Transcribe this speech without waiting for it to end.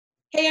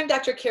Hey, I'm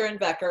Dr. Karen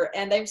Becker,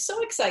 and I'm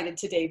so excited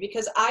today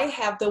because I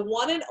have the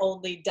one and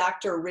only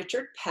Dr.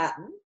 Richard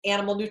Patton,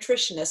 animal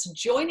nutritionist,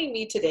 joining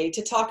me today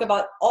to talk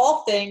about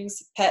all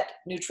things pet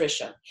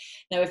nutrition.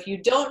 Now, if you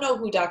don't know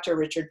who Dr.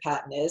 Richard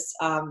Patton is,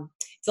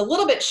 it's a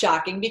little bit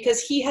shocking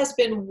because he has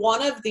been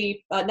one of the,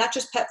 not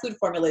just pet food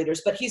formulators,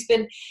 but he's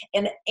been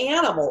an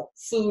animal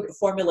food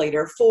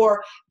formulator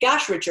for,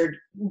 gosh, Richard,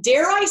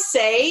 dare I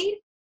say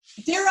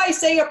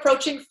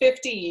approaching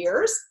 50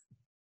 years?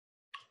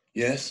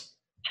 Yes.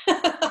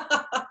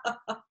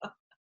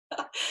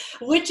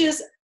 Which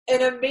is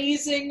an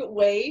amazing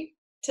way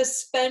to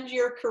spend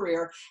your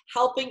career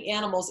helping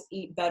animals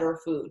eat better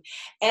food.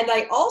 And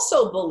I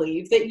also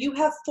believe that you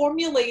have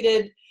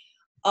formulated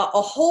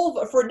a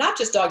whole, for not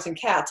just dogs and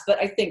cats, but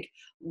I think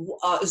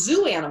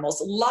zoo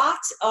animals,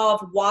 lots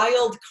of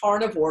wild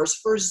carnivores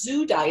for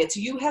zoo diets.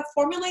 You have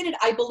formulated,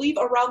 I believe,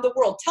 around the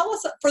world. Tell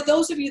us, for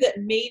those of you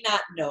that may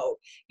not know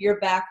your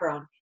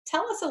background,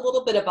 tell us a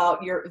little bit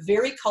about your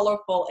very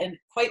colorful and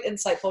quite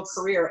insightful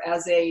career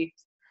as a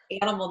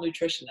animal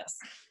nutritionist.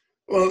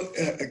 Well,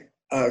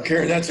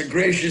 Karen, that's a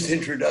gracious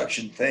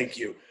introduction. Thank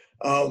you.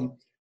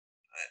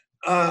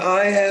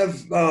 I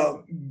have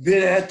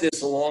been at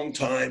this a long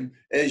time,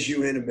 as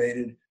you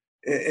intimated,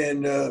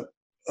 and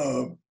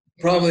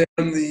probably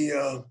I'm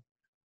the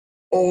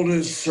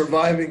oldest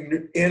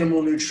surviving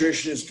animal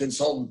nutritionist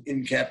consultant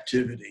in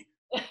captivity.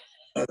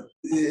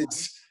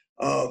 It's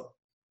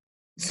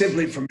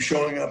simply from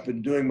showing up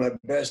and doing my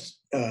best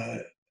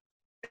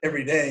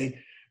every day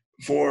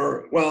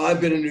I've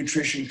been a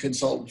nutrition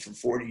consultant for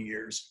 40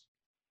 years.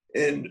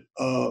 And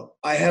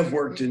I have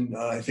worked in,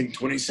 I think,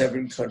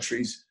 27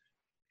 countries.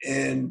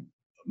 And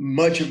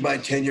much of my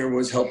tenure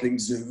was helping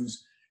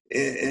zoos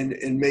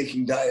and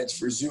making diets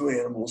for zoo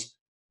animals.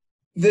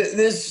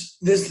 This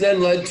then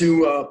led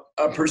to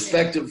a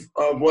perspective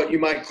of what you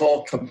might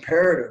call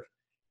comparative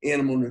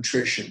animal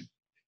nutrition.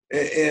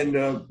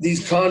 And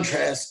these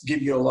contrasts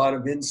give you a lot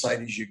of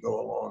insight as you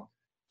go along.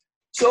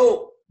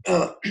 So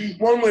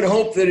one would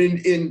hope that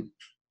in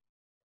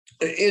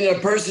a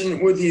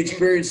person with the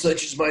experience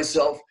such as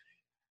myself,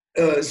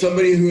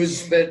 somebody who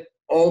has spent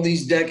all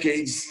these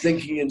decades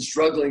thinking and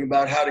struggling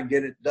about how to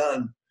get it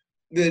done,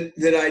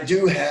 that I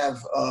do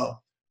have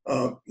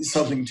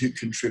something to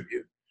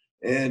contribute.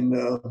 And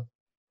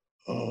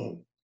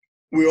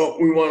we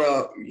want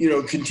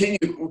to, continue.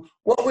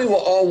 What we will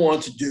all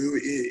want to do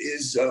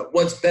is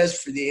what's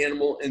best for the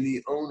animal and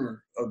the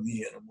owner of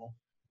the animal.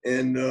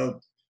 And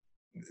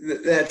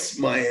that's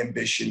my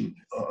ambition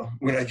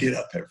when I get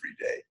up every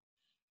day.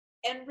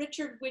 And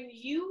Richard,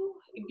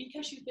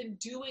 because you've been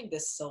doing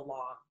this so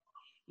long,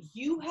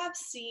 you have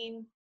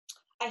seen,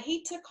 I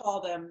hate to call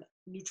them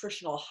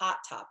nutritional hot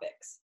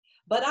topics,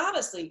 but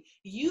honestly,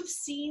 you've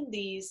seen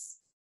these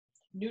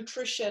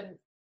nutrition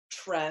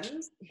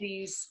trends,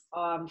 these,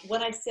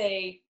 when I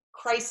say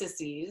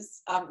crises,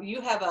 you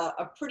have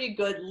a pretty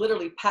good,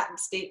 literally patent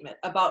statement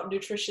about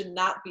nutrition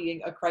not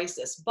being a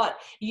crisis, but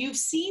you've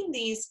seen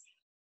these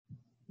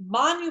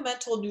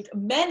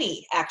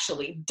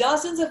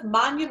dozens of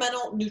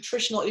monumental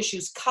nutritional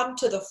issues come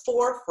to the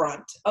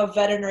forefront of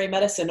veterinary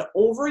medicine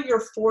over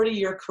your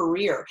 40-year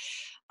career.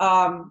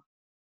 And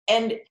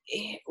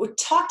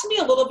talk to me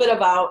a little bit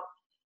about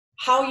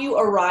how you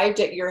arrived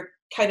at your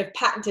kind of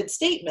patented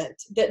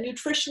statement that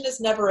nutrition is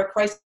never a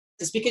crisis,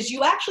 because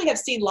you actually have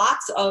seen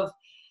lots of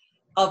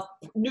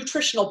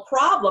nutritional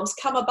problems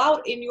come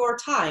about in your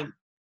time.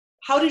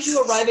 How did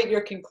you arrive at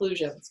your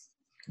conclusions?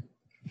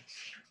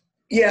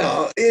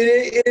 Yeah,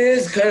 it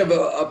is kind of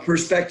a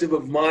perspective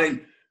of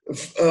mine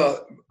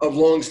of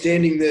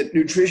longstanding that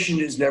nutrition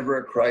is never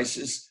a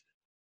crisis.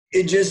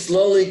 It just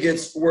slowly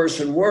gets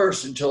worse and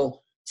worse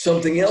until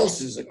something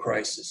else is a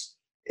crisis.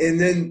 And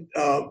then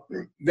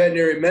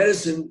veterinary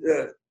medicine,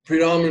 the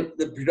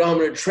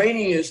predominant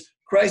training is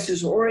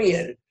crisis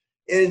oriented.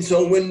 And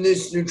so when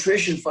this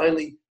nutrition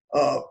finally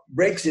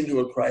breaks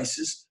into a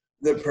crisis,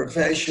 the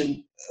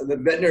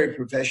veterinary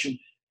profession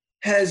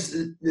has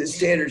the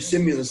standard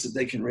stimulus that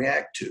they can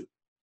react to.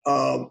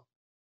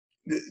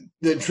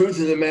 The truth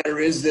of the matter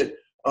is that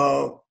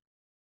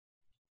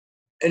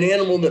an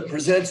animal that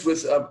presents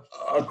with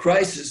a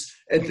crisis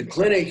at the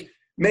clinic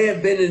may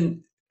have been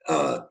in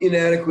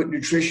inadequate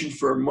nutrition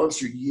for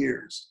months or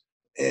years.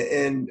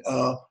 And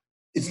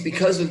it's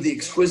because of the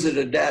exquisite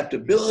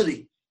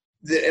adaptability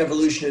that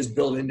evolution has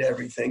built into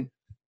everything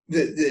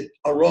that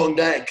a wrong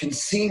diet can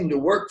seem to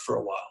work for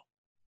a while.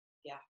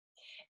 Yeah.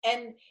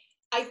 And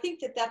I think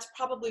that that's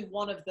probably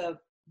one of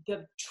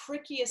the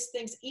trickiest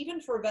things,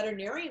 even for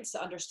veterinarians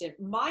to understand.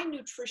 My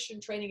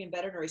nutrition training in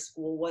veterinary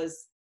school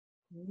was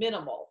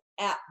minimal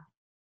at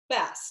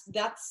best.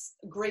 That's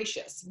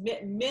gracious.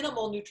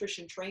 Minimal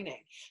nutrition training.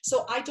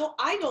 So I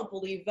don't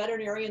believe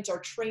veterinarians are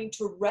trained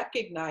to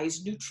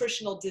recognize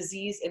nutritional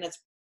disease in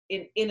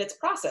its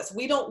process.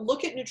 We don't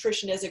look at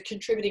nutrition as a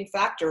contributing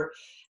factor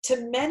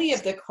to many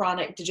of the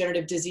chronic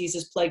degenerative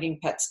diseases plaguing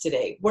pets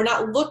today. We're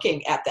not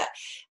looking at that.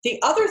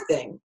 The other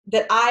thing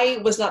that I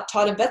was not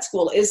taught in vet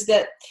school is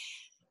that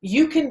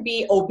you can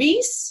be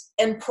obese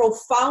and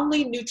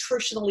profoundly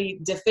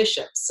nutritionally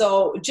deficient.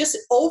 So just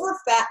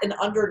overfat and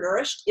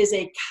undernourished is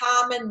a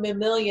common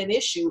mammalian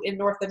issue in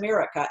North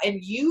America. And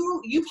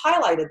you've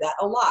highlighted that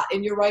a lot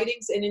in your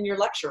writings and in your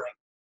lecturing.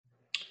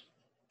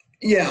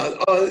 Yeah,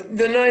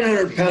 the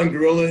 900-pound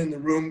gorilla in the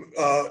room,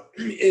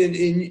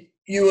 in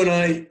you and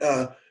I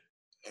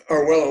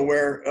are well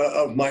aware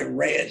of my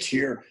rant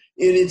here,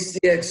 and it's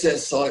the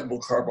excess soluble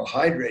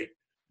carbohydrate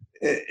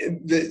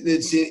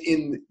that's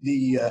in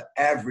the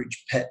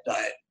average pet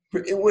diet,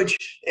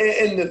 which,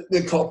 and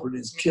the culprit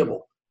is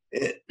kibble.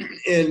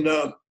 And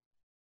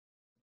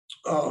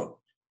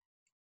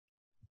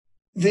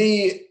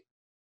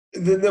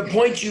the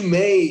point you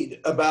made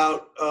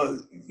about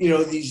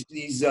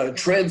these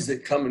trends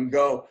that come and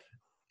go,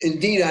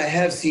 indeed I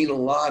have seen a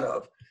lot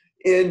of.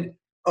 And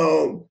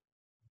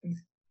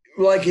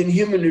like in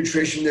human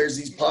nutrition, there's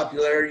these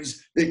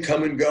popularities that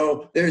come and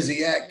go. There's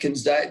the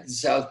Atkins diet, the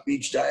South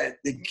Beach diet,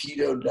 the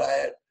keto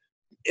diet,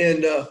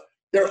 and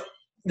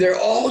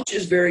they're all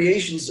just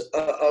variations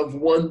of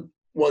one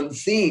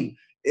theme.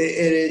 And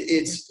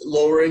it's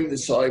lowering the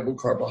soluble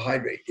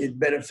carbohydrate. It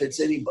benefits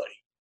anybody.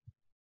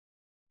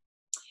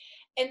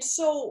 And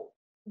so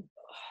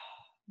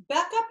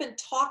back up and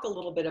talk a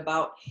little bit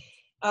about,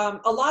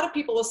 a lot of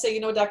people will say,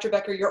 Dr.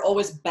 Becker, you're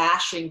always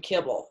bashing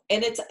kibble.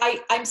 And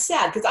I'm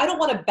sad because I don't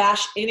want to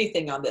bash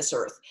anything on this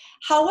earth.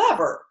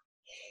 However,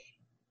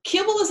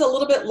 kibble is a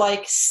little bit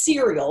like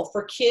cereal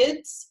for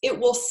kids. It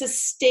will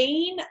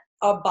sustain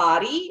a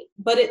body,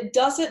 but it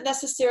doesn't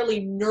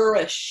necessarily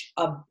nourish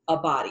a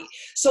body.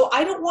 So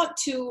I don't want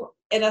to,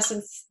 in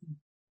essence,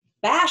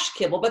 bash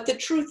kibble, but the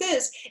truth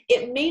is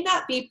it may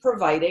not be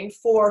providing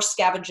for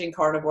scavenging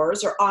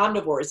carnivores or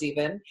omnivores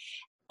even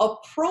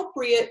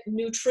appropriate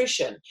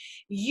nutrition.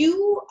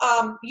 You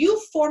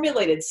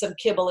formulated some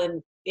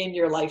kibble in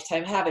your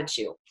lifetime, haven't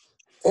you?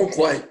 Oh,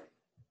 quite.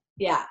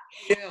 Yeah.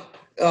 Yeah.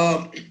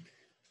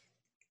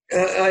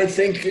 I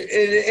think, and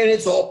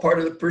it's all part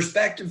of the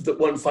perspective that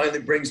one finally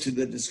brings to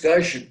the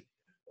discussion.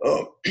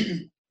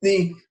 In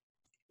the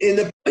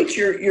point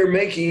you're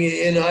making,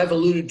 and I've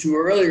alluded to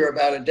earlier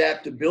about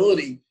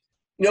adaptability,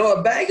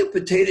 a bag of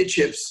potato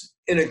chips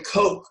and a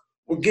Coke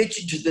will get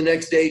you to the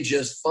next day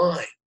just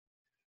fine.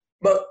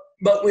 But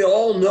we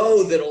all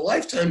know that a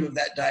lifetime of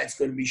that diet is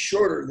going to be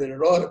shorter than it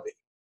ought to be.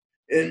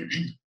 And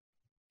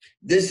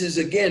this is,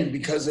 again,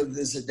 because of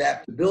this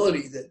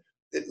adaptability that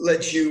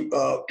lets you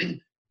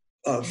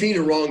feed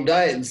a wrong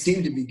diet and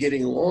seem to be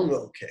getting along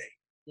okay.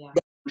 Yeah.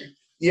 But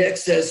the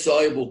excess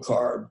soluble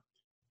carb,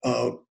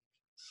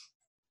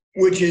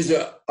 which is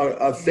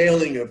a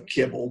failing of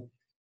kibble,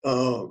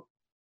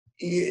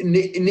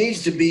 it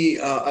needs to be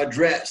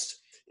addressed.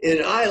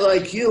 And I,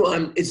 like you,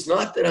 it's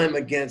not that I'm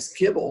against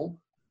kibble.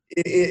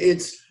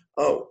 It's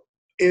the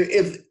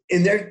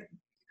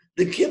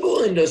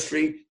kibble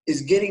industry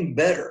is getting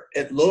better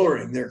at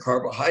lowering their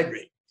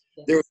carbohydrate.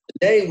 Yes. There was a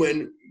day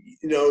when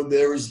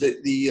there was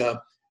the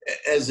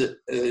as a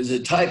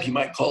type, you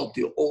might call it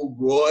the Old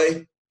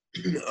Roy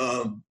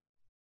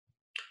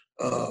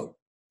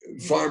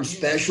farm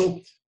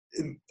special,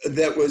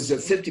 that was a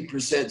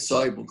 50%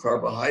 soluble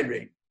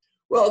carbohydrate.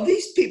 Well,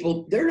 these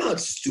people, they're not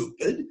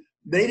stupid.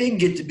 They didn't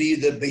get to be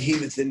the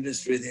behemoth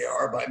industry they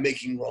are by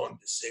making wrong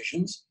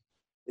decisions.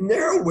 And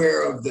they're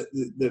aware of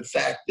the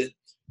fact that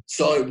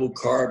soluble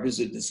carb is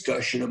a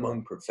discussion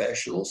among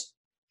professionals,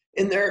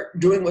 and they're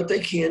doing what they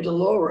can to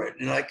lower it,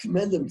 and I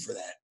commend them for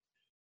that.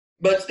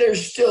 But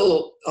there's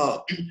still,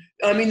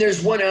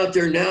 there's one out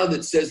there now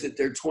that says that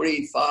they're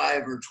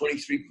 25 or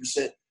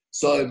 23%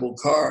 soluble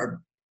carb.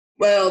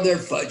 Well, they're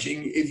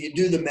fudging. If you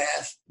do the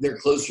math, they're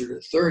closer to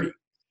 30.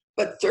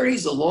 But 30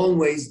 is a long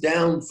ways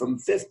down from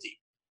 50.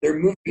 They're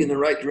moving in the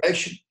right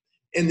direction,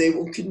 and they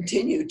will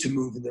continue to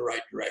move in the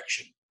right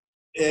direction.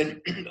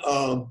 And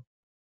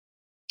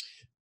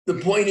the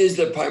point is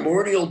the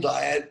primordial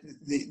diet,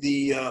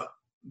 the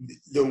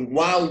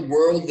wild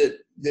world that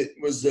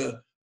was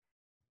the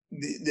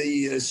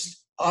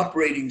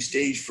operating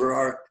stage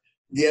for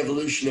the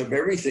evolution of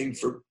everything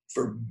for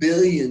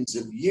billions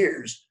of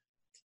years,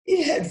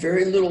 it had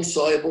very little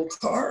soluble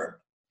carb.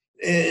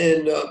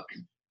 And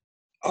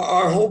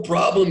our whole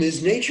problem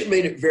is nature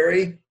made it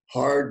very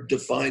hard to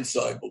find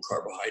soluble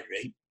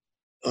carbohydrate.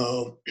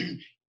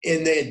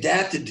 And they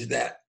adapted to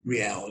that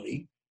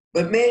reality.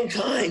 But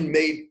mankind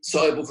made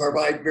soluble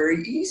carbohydrate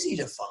very easy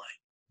to find.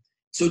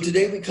 So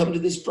today we come to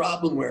this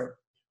problem where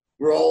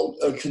we're all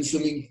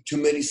consuming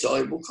too many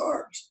soluble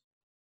carbs.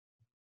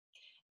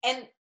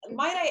 And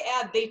might I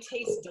add, they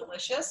taste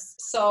delicious.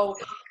 So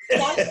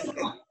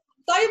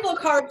soluble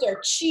carbs are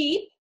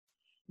cheap.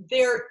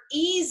 They're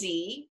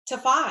easy to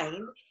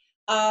find.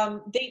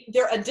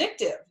 They're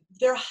addictive.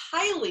 They're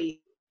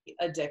highly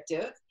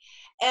addictive.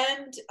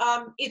 And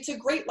it's a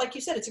great, like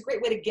you said, it's a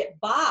great way to get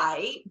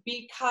by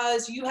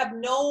because you have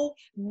no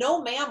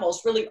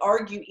mammals really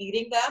argue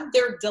eating them.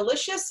 They're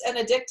delicious and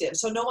addictive.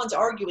 So no one's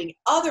arguing,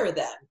 other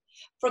than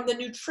from the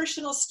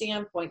nutritional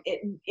standpoint,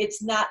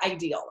 it's not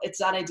ideal.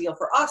 It's not ideal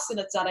for us, and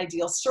it's not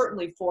ideal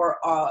certainly for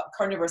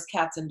carnivorous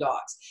cats and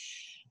dogs.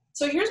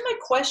 So here's my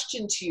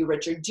question to you,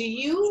 Richard.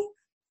 You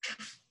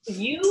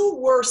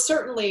were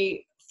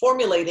certainly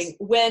formulating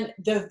when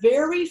the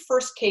very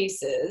first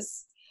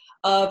cases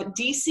of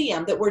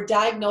DCM that were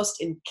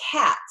diagnosed in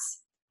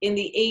cats in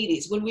the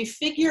 80s, when we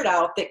figured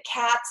out that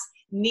cats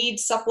need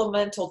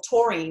supplemental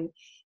taurine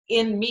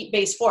in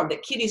meat-based form,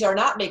 that kitties are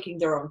not making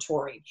their own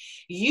taurine.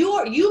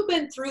 You've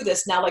been through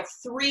this now like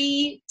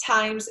 3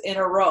 times in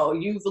a row.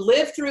 You've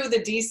lived through the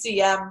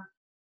DCM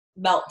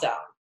meltdown.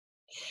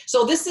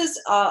 So this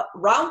is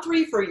round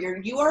 3 for you.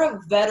 You are a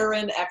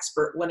veteran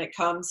expert when it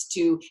comes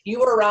to, you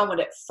were around when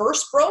it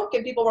first broke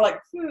and people were like,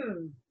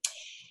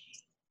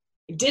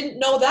 didn't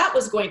know that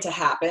was going to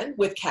happen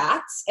with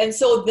cats. And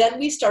so then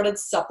we started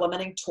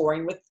supplementing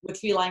taurine with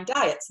feline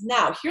diets.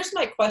 Now, here's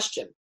my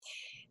question.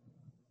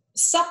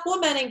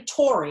 Supplementing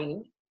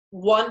taurine,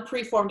 one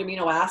preformed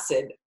amino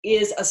acid,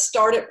 is a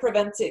start at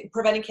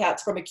preventing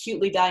cats from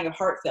acutely dying of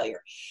heart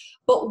failure.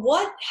 But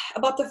what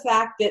about the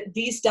fact that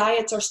these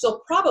diets are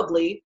still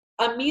probably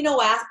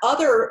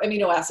other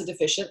amino acid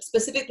deficient,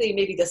 specifically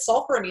maybe the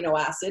sulfur amino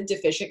acid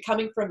deficient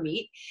coming from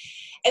meat?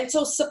 And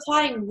so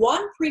supplying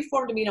one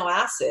preformed amino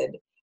acid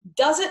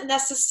doesn't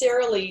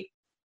necessarily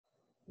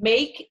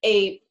make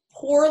a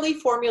poorly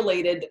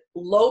formulated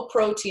low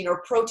protein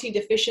or protein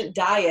deficient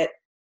diet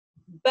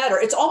better.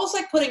 It's almost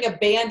like putting a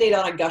Band-Aid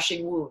on a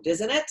gushing wound,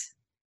 isn't it?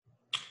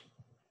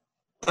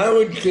 I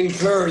would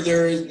concur.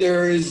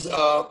 There is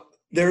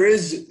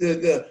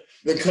the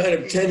kind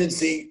of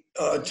tendency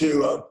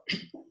to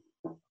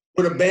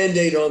put a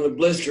Band-Aid on the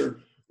blister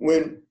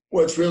when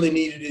what's really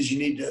needed is you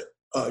need to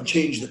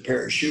change the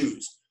pair of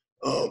shoes.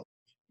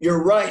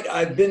 You're right.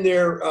 I've been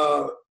there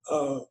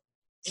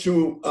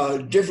through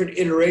different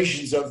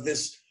iterations of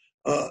this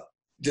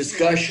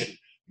discussion,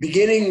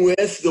 beginning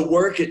with the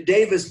work at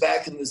Davis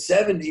back in the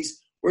 70s,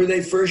 where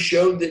they first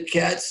showed that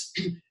cats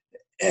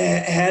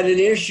had an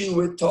issue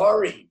with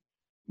taurine.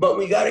 But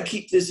we got to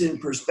keep this in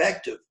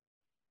perspective.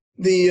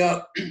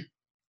 The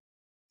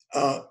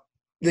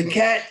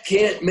cat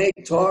can't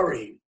make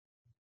taurine,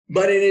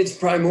 but in its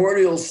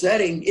primordial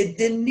setting, it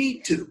didn't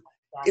need to.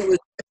 It was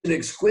an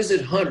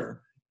exquisite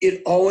hunter.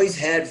 It always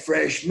had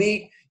fresh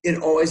meat.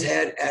 It always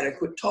had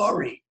adequate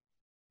taurine.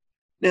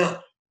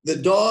 Now, the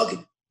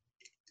dog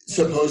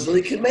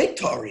supposedly can make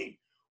taurine.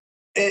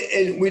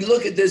 And we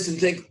look at this and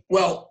think,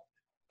 well,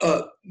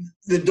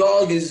 the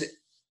dog is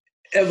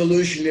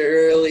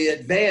evolutionarily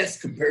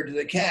advanced compared to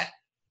the cat.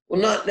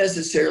 Well, not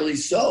necessarily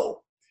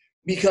so,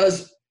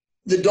 because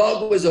the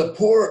dog was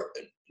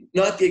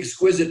not the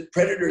exquisite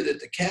predator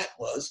that the cat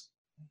was.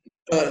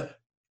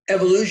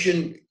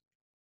 Evolution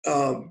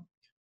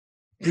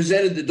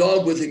presented the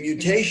dog with a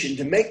mutation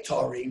to make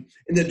taurine,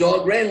 and the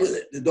dog ran with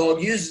it. The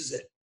dog uses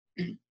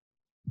it.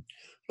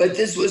 But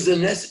this was a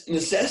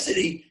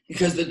necessity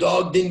because the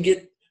dog didn't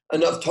get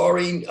enough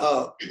taurine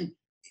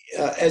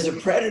as a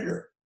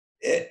predator.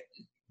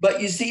 But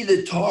you see,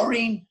 the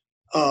taurine,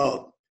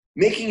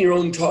 making your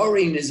own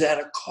taurine is at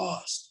a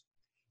cost.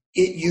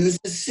 It uses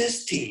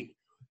cysteine.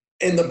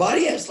 And the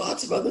body has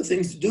lots of other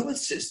things to do with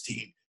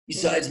cysteine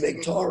besides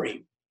make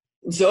taurine.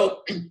 And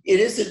so it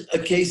isn't a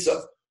case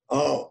of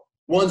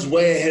one's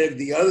way ahead of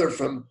the other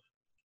from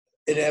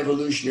an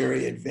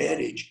evolutionary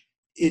advantage.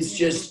 It's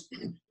just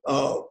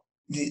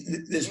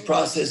this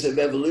process of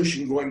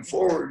evolution going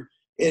forward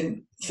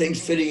and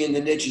things fitting in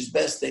the niche as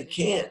best they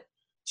can.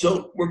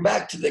 So we're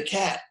back to the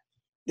cat.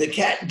 The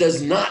cat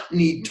does not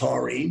need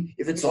taurine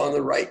if it's on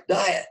the right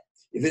diet,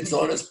 if it's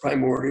on its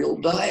primordial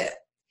diet.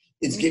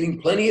 It's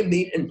getting plenty of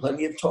meat and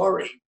plenty of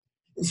taurine.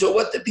 And so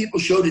what the people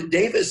showed at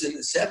Davis in the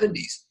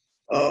 70s,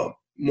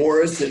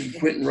 Morris and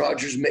Quentin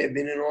Rogers may have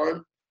been in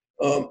on,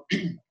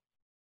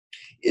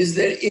 is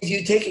that if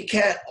you take a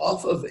cat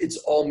off of its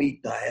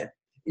all-meat diet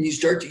and you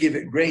start to give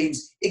it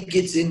grains, it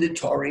gets into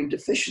taurine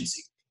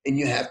deficiency, and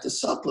you have to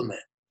supplement.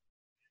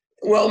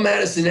 Well,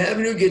 Madison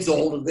Avenue gets a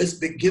hold of this,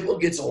 Big Kibble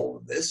gets a hold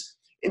of this,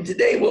 and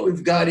today what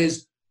we've got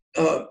is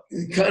kind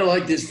of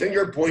like this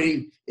finger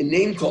pointing and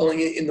name calling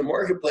it in the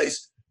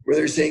marketplace, where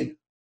they're saying,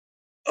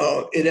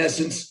 in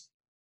essence,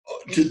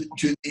 to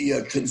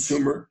the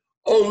consumer,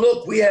 oh,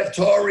 look, we have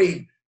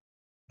taurine,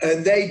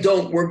 and they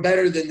don't, we're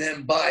better than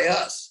them, buy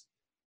us.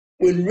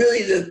 When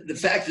really the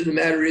fact of the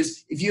matter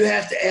is, if you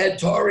have to add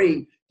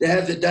taurine to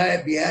have the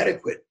diet be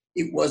adequate,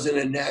 it wasn't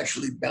a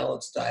naturally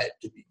balanced diet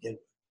to begin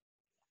with.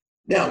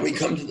 Now we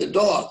come to the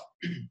dog.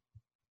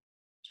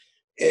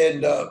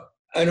 And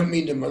I don't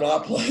mean to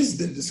monopolize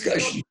the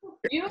discussion.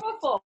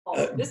 Beautiful.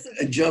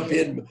 And jump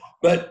in.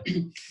 But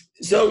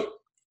so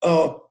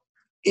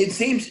it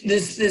seems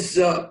this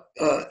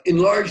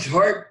enlarged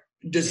heart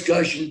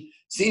discussion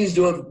seems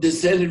to have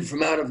descended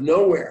from out of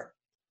nowhere.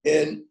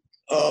 And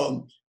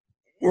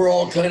we're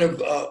all kind of,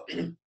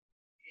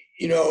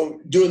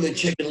 doing the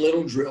Chicken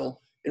Little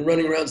drill and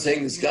running around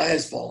saying the sky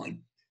is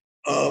falling.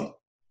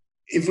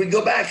 If we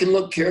go back and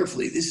look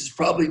carefully, this has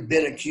probably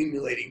been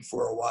accumulating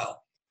for a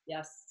while.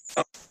 Yes.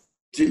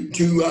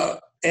 To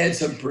add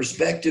some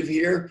perspective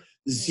here,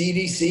 the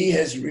CDC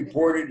has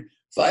reported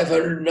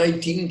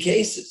 519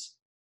 cases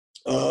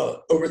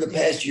over the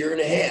past year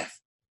and a half.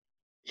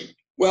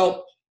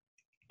 Well,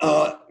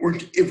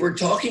 if we're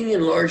talking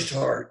enlarged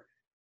heart,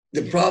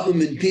 the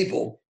problem in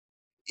people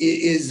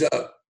is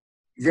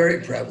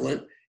very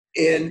prevalent,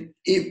 and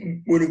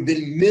it would have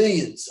been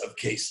millions of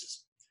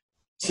cases.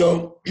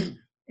 So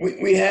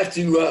we have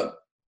to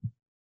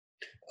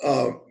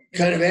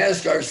kind of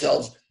ask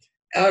ourselves,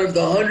 out of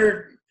the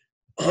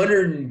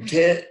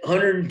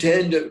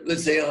 110 to,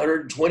 let's say,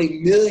 120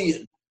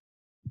 million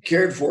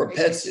cared for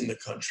pets in the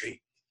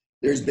country,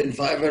 there's been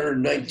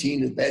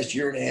 519 in the past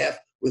year and a half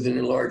with an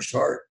enlarged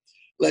heart.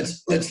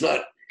 Let's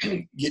not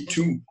get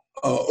too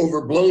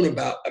overblown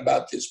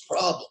about this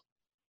problem.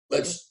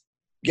 Let's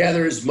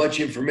gather as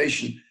much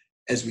information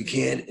as we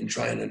can and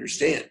try and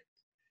understand.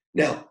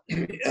 Now,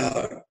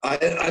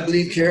 I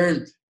believe,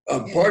 Karen,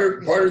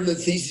 part of the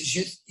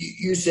thesis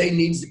you say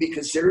needs to be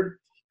considered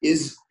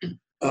is,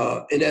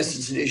 in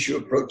essence, an issue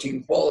of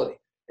protein quality,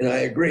 and I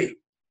agree.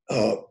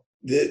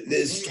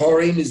 This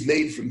taurine is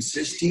made from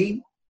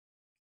cysteine,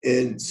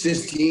 and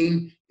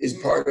cysteine is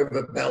part of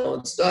a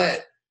balanced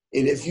diet.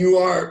 And if you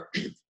are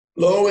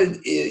low in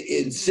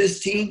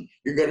cysteine,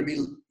 you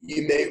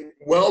may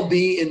well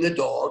be in the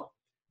dog,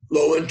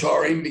 low in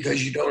taurine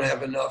because you don't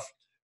have enough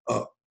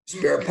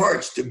spare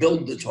parts to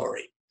build the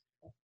taurine.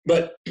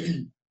 But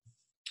the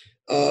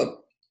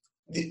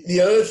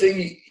other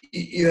thing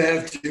you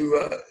have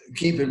to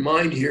keep in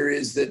mind here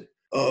is that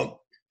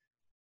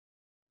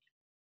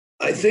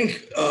I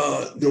think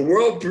the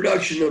world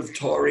production of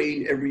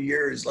taurine every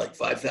year is like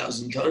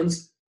 5,000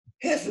 tons.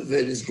 Half of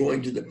it is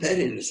going to the pet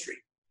industry.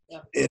 Yeah.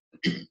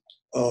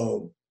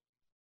 And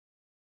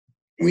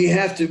we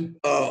have to,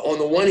 on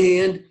the one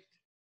hand,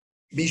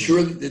 be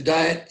sure that the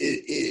diet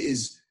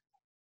is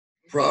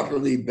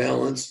properly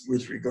balanced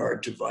with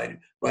regard to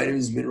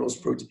vitamins, minerals,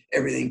 protein,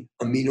 everything,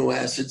 amino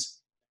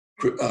acids,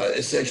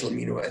 essential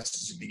amino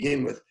acids to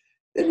begin with.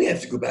 Then we have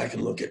to go back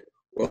and look at,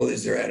 well,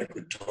 is there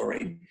adequate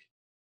taurine?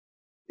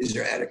 Is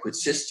there adequate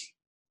cysteine?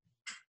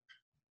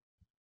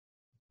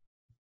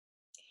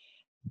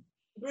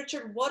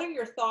 Richard, what are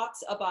your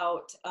thoughts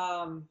about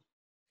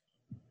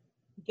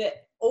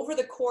that over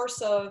the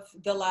course of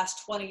the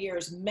last 20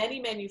 years, many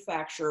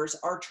manufacturers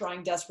are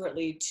trying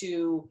desperately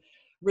to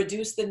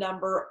reduce the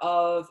number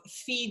of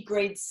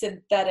feed-grade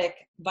synthetic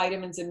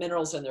vitamins and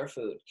minerals in their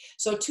food.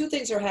 So two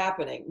things are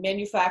happening.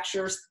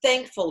 Manufacturers,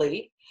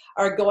 thankfully,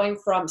 are going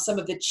from some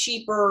of the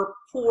cheaper,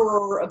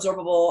 poorer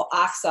absorbable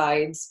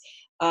oxides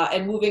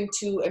and moving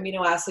to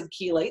amino acid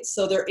chelates.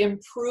 So they're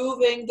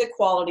improving the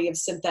quality of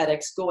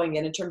synthetics going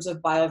in terms of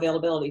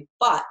bioavailability.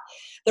 But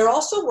they're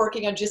also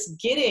working on just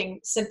getting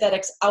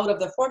synthetics out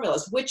of the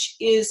formulas, which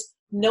is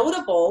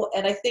notable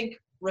and I think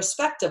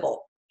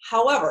respectable.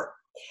 However,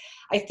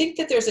 I think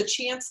that there's a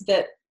chance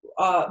that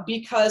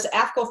because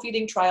AAFCO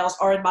feeding trials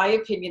are, in my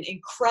opinion,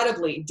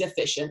 incredibly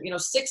deficient.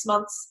 6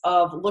 months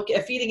of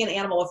feeding an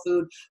animal a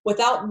food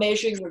without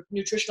measuring your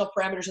nutritional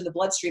parameters in the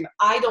bloodstream,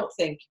 I don't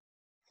think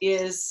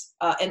is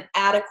an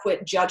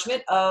adequate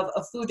judgment of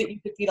a food that you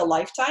could feed a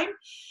lifetime.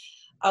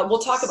 We'll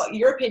talk about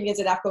your opinions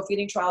at AAFCO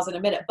feeding trials in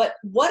a minute, but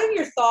what are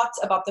your thoughts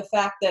about the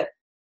fact that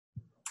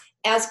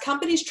as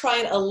companies try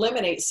and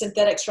eliminate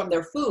synthetics from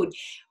their food,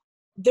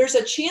 there's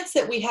a chance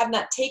that we have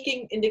not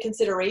taken into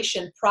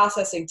consideration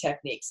processing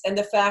techniques and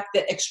the fact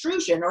that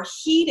extrusion or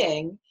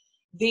heating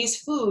these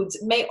foods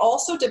may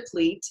also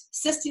deplete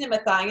cysteine and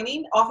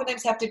methionine,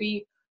 oftentimes have to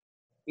be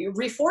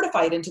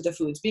refortified into the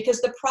foods because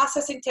the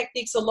processing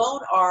techniques alone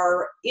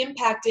are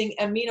impacting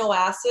amino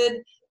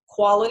acid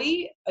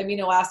quality,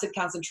 amino acid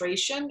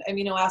concentration,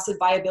 amino acid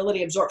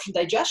viability, absorption,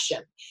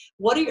 digestion.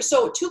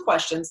 So two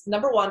questions.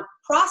 Number one,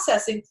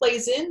 processing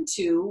plays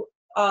into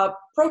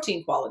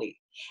protein quality.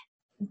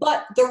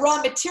 But the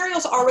raw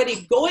materials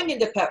already going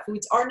into pet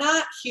foods are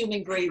not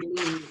human grade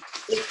lean.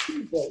 It's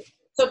food grade.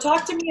 So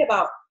talk to me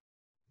about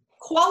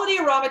quality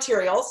of raw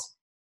materials,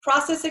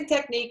 processing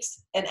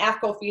techniques, and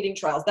AAFCO feeding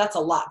trials. That's a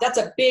lot. That's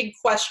a big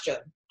question.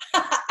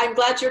 I'm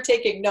glad you're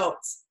taking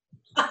notes.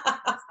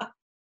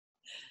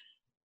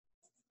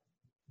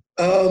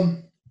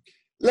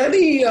 Let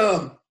me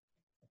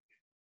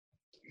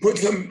put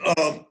some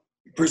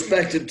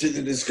perspective to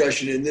the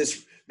discussion in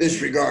this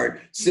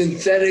regard,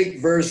 synthetic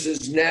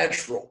versus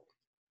natural.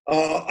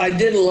 I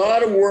did a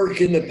lot of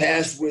work in the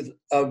past with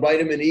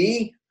vitamin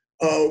E,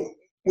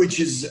 which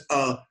is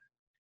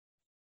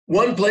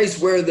one place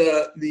where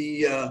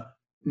the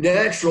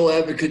natural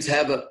advocates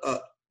have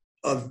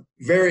a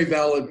very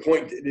valid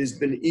point that has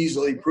been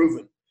easily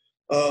proven.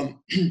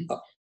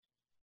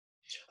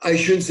 I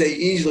shouldn't say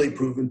easily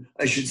proven,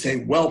 I should say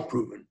well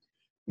proven.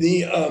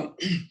 The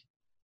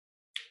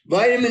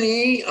vitamin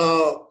E,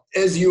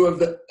 as you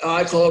have,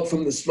 I call it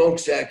from the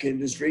smokestack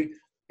industry,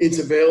 it's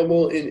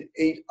available in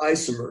 8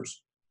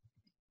 isomers,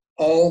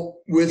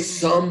 all with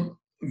some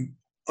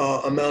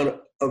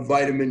amount of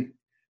vitamin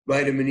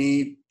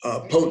E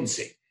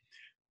potency.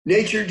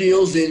 Nature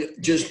deals in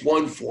just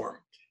one form.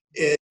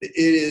 It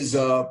is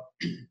the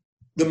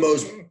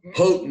most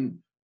potent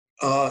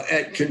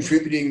at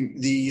contributing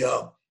the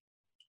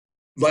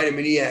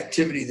vitamin E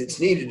activity that's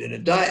needed in a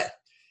diet.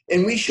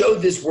 And we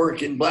showed this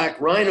work in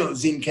black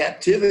rhinos in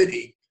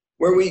captivity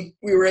where we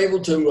were able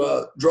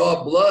to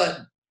draw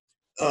blood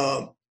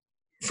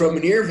from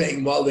an ear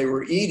vein while they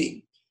were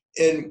eating.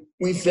 And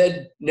we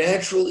fed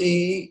natural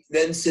E,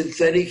 then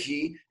synthetic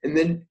E, and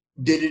then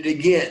did it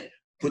again.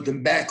 Put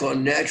them back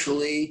on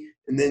natural E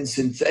and then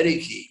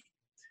synthetic E.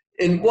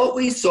 And what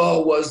we saw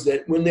was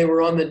that when they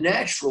were on the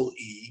natural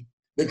E,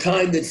 the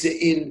kind that's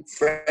in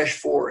fresh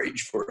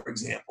forage, for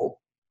example,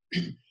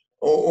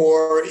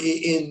 or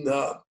in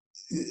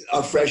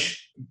a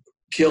fresh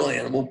kill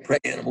animal, prey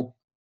animal,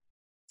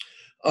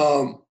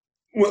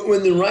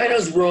 when the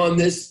rhinos were on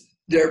this,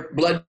 their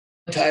blood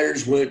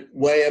titers went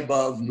way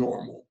above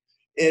normal.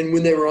 And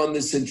when they were on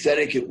the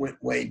synthetic, it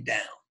went way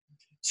down.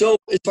 So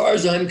as far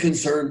as I'm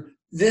concerned,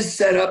 this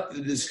set up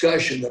the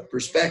discussion, the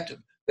perspective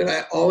that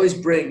I always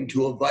bring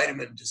to a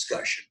vitamin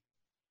discussion.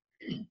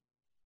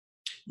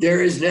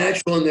 There is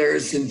natural and there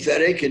is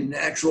synthetic, and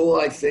natural,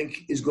 I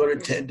think, is going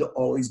to tend to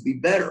always be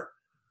better.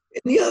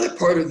 And the other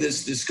part of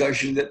this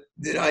discussion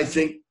that I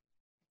think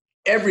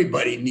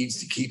everybody needs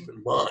to keep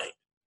in mind,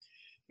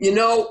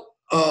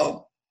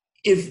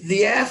 if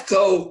the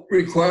AAFCO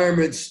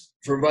requirements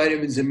for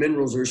vitamins and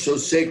minerals are so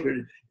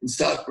sacred and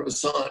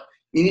sacrosanct,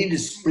 you need to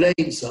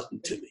explain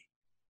something to me.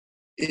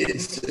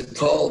 It's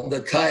called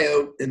the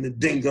coyote and the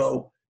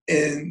dingo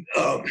and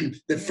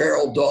the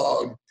feral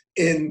dog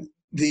and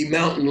the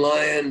mountain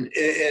lion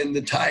and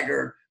the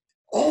tiger,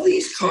 all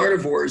these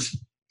carnivores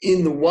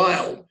in the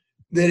wild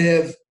that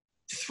have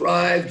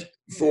thrived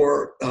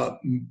for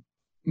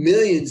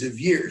millions of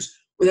years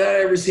without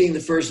ever seeing the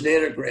first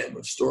nanogram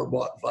of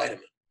store-bought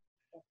vitamin.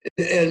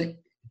 And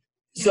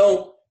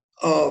so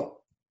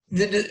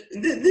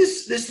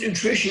this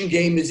nutrition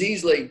game is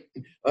easily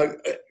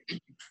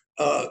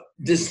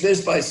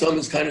dismissed by some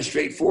as kind of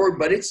straightforward,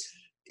 but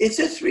it's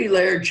a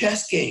three-layered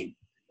chess game.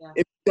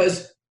 Yeah.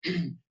 Because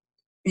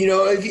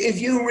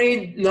if you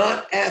read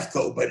not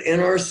AAFCO but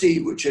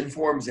NRC, which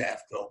informs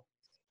AAFCO,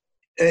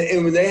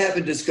 and when they have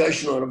a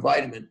discussion on a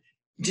vitamin,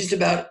 just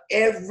about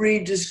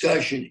every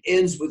discussion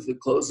ends with the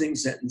closing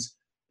sentence,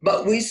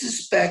 but we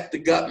suspect the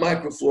gut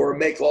microflora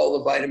make all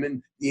the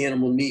vitamin the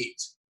animal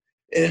needs.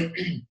 And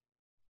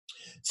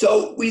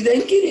so we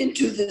then get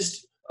into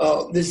this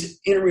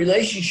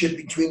interrelationship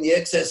between the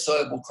excess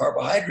soluble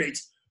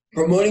carbohydrates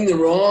promoting the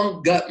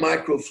wrong gut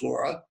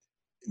microflora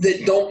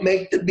that don't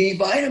make the B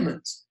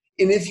vitamins.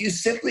 And if you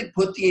simply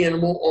put the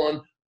animal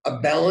on a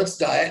balanced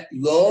diet,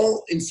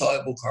 low in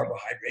soluble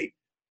carbohydrate,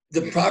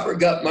 the proper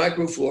gut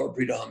microflora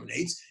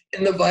predominates,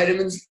 and the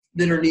vitamins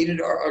that are needed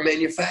are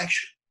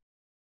manufactured.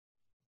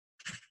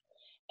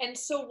 And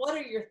so what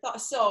are your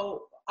thoughts?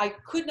 So I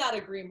could not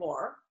agree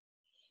more.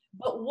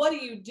 But what do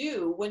you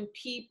do when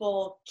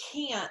people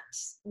can't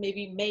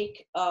maybe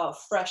make a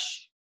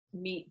fresh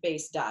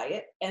meat-based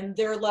diet and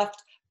they're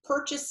left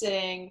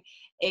purchasing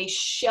a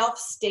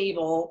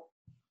shelf-stable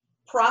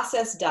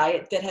processed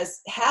diet that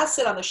has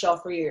sit on the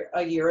shelf for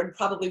a year and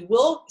probably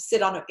will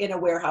sit in a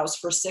warehouse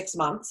for 6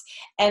 months,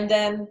 and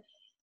then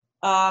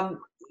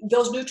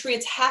those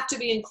nutrients have to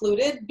be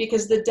included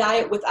because the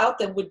diet without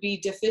them would be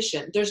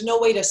deficient. There's no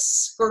way to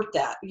skirt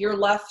that. You're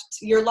left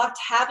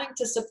having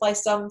to supply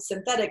some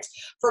synthetics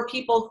for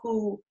people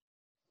who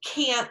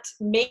can't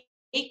make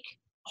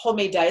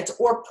homemade diets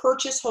or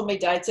purchase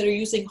homemade diets that are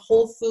using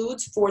whole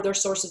foods for their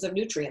sources of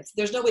nutrients.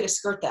 There's no way to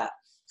skirt that.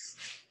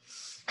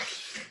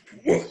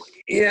 Well,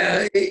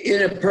 yeah,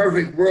 in a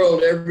perfect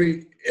world,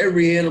 every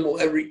animal,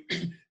 every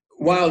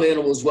wild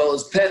animal as well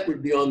as pet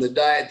would be on the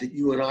diet that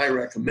you and I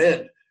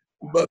recommend.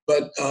 But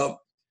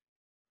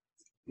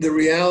the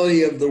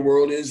reality of the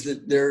world is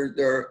that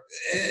there,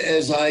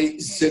 as I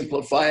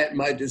simplify it in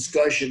my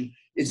discussion,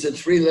 it's a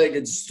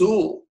three-legged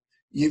stool.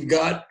 You've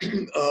got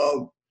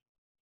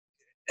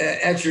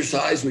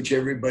exercise, which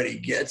everybody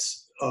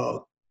gets.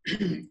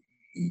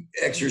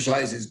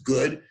 Exercise is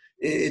good.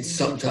 It's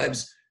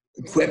sometimes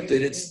equipped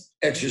that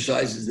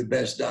exercise is the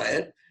best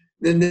diet.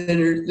 Then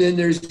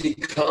there's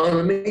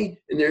economy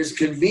and there's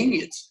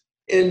convenience.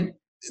 And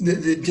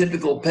the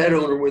typical pet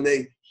owner, when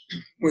they're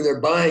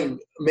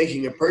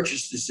making a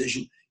purchase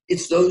decision,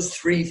 it's those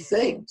three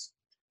things.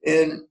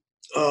 And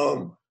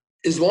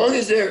as long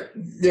as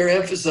they're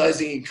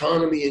emphasizing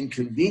economy and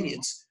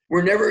convenience,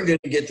 we're never going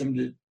to get them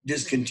to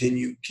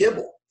discontinue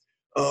kibble.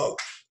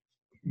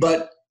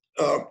 But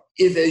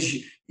if, as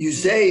you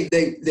say,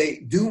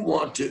 they do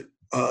want to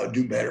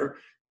do better,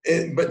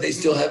 but they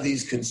still have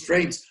these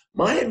constraints,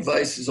 my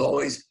advice is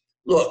always,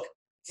 look,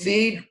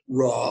 feed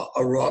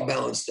a raw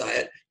balanced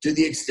diet to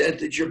the extent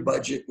that your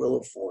budget will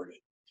afford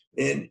it.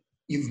 And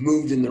you've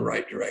moved in the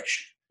right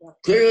direction. Yeah.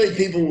 Clearly,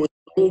 people with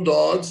little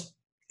dogs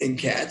and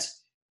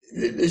cats,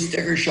 the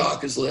sticker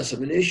shock is less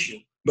of an issue.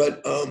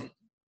 But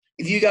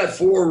if you got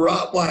 4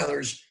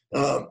 Rottweilers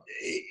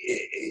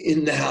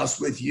in the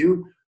house with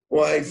you,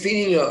 why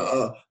feeding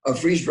a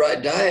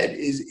freeze-dried diet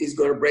is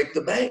going to break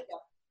the bank. Yeah.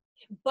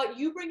 But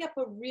you bring up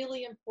a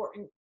really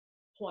important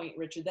point,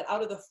 Richard, that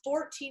out of the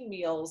 14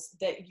 meals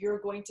that you're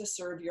going to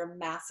serve your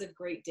massive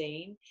Great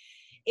Dane,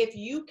 if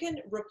you can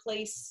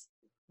replace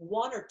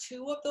one or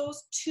two of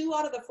those, 2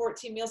 out of the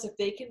 14 meals, if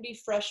they can be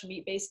fresh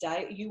meat-based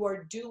diet, you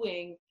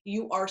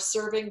are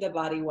serving the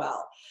body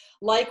well.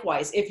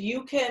 Likewise, if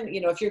you can,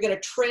 if you're going to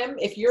trim,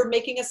 if you're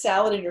making a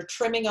salad and you're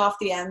trimming off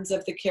the ends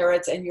of the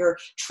carrots and you're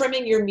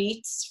trimming your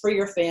meats for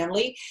your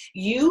family,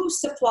 you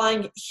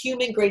supplying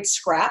human grade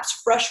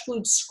scraps, fresh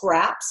food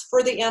scraps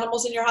for the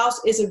animals in your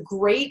house is a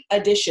great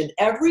addition.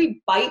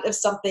 Every bite of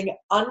something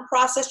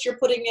unprocessed you're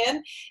putting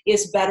in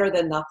is better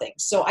than nothing.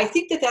 So I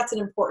think that that's an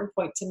important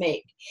point to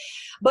make.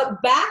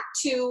 But back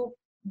to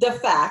the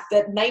fact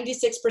that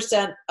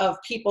 96% of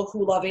people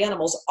who love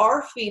animals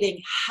are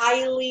feeding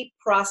highly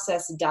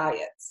processed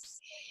diets.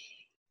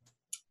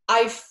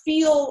 I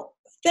feel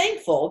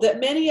thankful that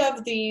many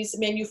of these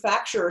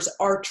manufacturers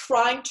are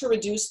trying to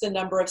reduce the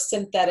number of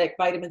synthetic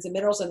vitamins and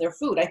minerals in their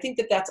food. I think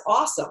that that's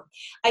awesome.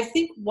 I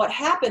think what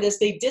happened is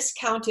they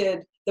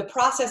discounted the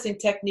processing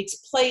techniques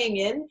playing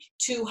in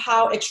to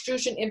how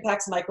extrusion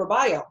impacts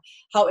microbiome,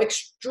 how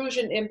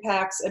extrusion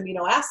impacts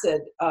amino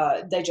acid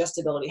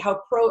digestibility, how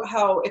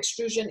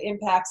extrusion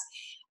impacts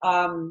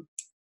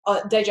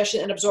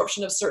digestion and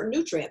absorption of certain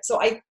nutrients.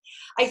 So I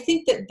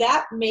think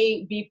that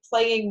may be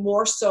playing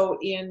more so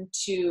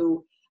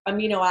into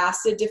amino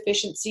acid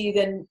deficiency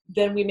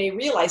than we may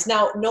realize.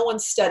 Now, no one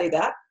studied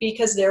that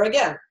because there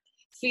again,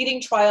 feeding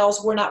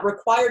trials were not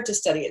required to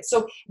study it.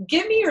 So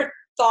give me your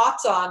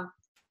thoughts on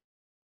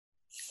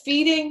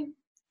feeding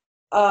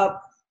a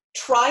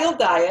trial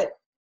diet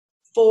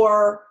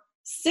for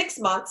 6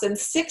 months, and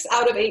 6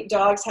 out of 8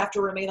 dogs have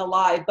to remain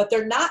alive, but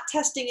they're not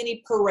testing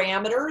any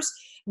parameters,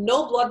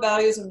 no blood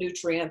values of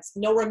nutrients,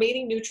 no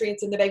remaining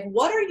nutrients in the bag.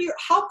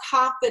 How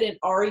confident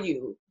are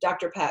you,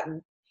 Dr.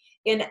 Patton,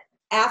 in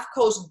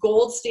AAFCO's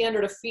gold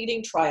standard of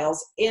feeding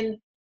trials in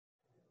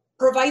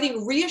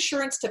providing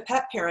reassurance to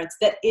pet parents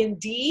that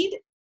indeed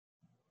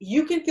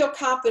you can feel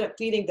confident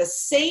feeding the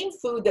same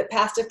food that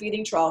passed a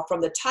feeding trial from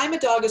the time a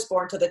dog is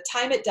born to the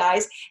time it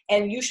dies,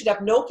 and you should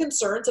have no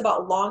concerns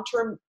about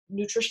long-term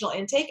nutritional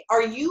intake?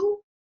 Are you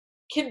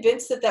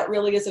convinced that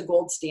really is a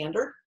gold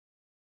standard?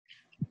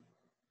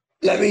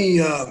 Let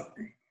me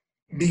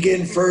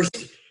begin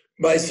first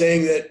by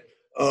saying that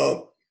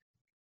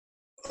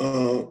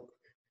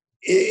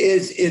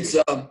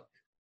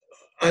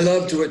I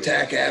love to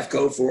attack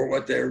AAFCO for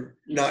what they're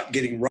not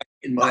getting right,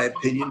 in my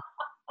opinion.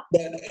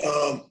 But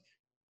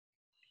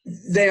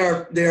they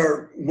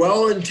are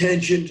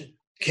well-intentioned,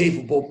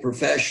 capable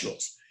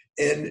professionals,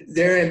 and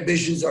their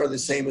ambitions are the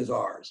same as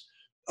ours.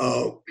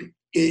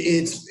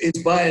 It's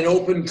by an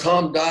open,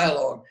 calm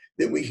dialogue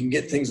that we can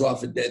get things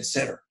off at dead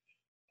center.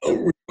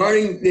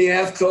 Regarding the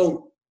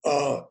AAFCO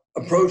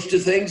approach to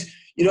things,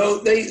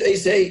 they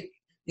say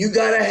you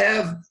got to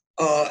have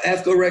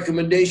AAFCO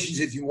recommendations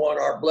if you want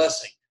our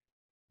blessing,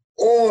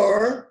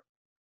 or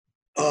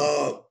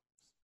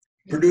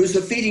produce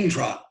a feeding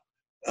trial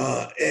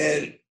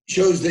and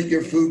shows that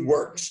your food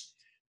works.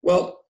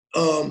 Well,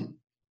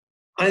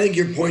 I think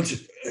your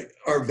points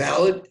are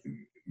valid,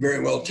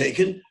 very well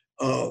taken.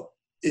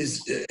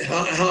 Is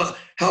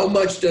how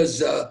much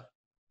does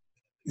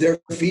their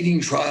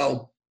feeding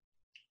trial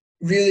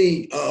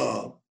really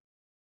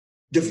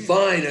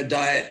define a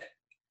diet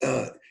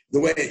the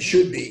way it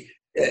should be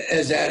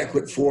as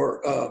adequate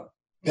for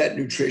pet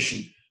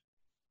nutrition?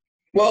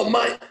 Well,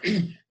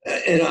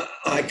 and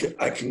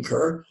I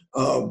concur.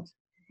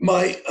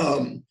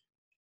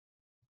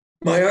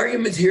 My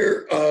arguments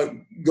here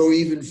go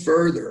even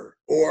further,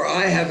 or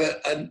I have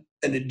an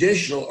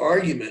additional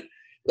argument.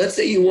 Let's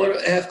say you want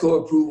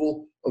AAFCO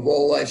approval of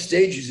all life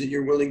stages and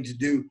you're willing to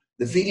do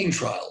the feeding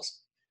trials.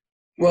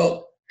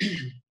 Well,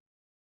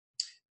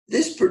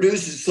 this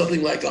produces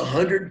something like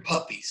 100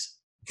 puppies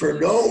for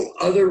no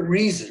other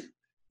reason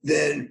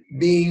than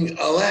being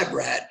a lab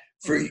rat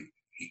for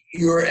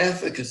your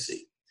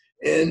efficacy.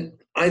 And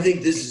I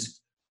think this is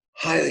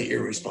highly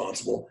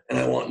irresponsible, and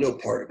I want no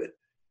part of it.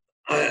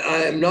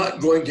 I am not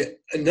going to,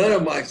 none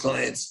of my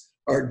clients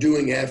are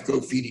doing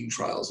AAFCO feeding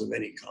trials of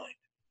any kind.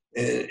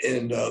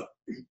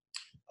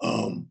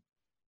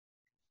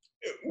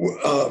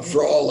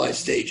 For all life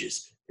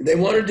stages. If they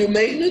want to do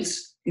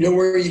maintenance,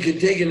 where you can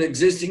take an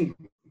existing,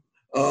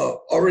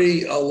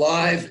 already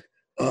alive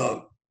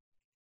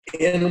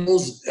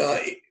animals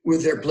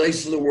with their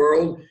place in the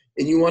world,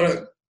 and you want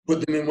to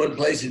put them in one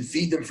place and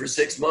feed them for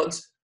 6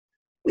 months,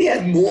 we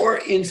had more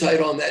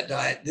insight on that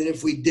diet than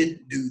if we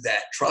didn't do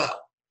that trial.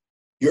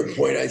 Your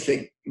point, I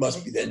think,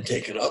 must be then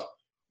taken up.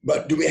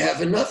 But do we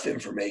have enough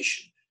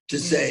information to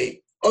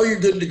say, oh, you're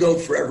good to go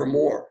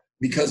forevermore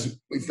because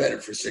we fed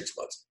it for 6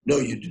 months? No,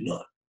 you do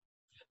not.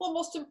 Well,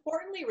 most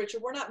importantly,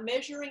 Richard, we're not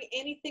measuring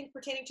anything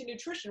pertaining to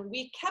nutrition.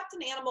 We kept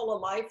an animal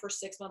alive for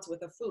 6 months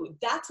with a food.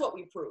 That's what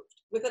we proved.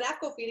 With an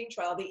AAFCO feeding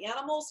trial, the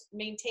animals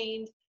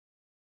maintained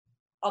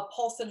a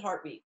pulse and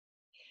heartbeat.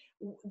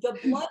 The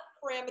blood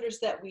parameters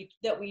that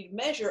we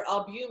measure,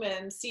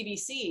 albumin,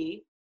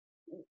 CBC,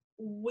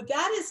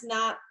 that is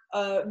not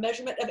a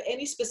measurement of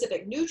any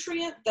specific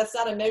nutrient. That's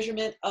not a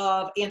measurement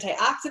of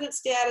antioxidant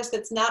status.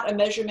 That's not a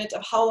measurement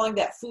of how long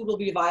that food will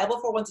be viable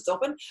for once it's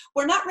open.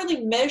 We're not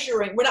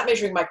measuring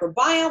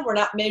microbiome. We're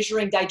not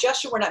measuring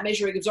digestion. We're not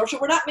measuring absorption.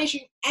 We're not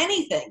measuring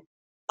anything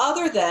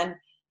other than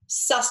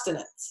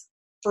sustenance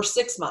for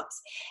 6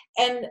 months.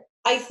 And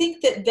I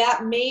think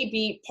that may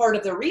be part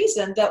of the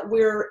reason that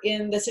we're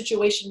in the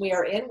situation we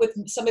are in with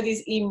some of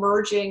these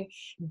emerging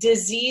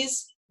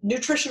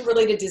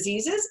nutrition-related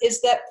diseases, is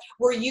that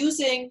we're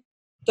using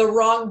the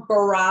wrong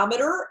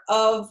barometer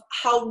of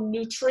how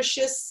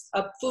nutritious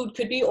a food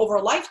could be over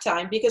a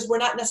lifetime, because we're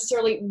not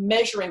necessarily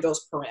measuring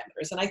those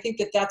parameters. And I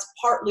think that's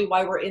partly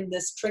why we're in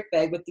this trick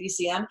bag with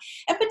DCM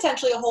and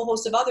potentially a whole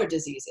host of other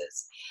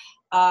diseases.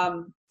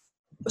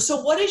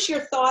 So what is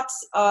your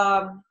thoughts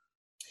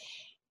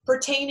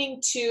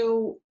pertaining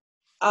to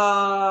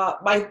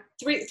my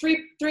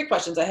three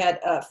questions? I had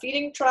a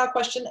feeding trial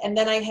question, and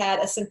then I had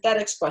a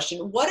synthetics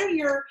question. What are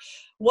your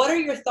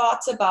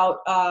thoughts about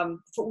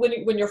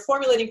when you're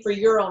formulating for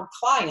your own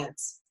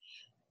clients?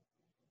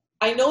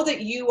 I know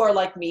that you are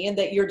like me, and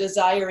that your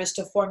desire is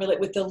to formulate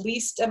with the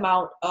least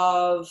amount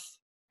of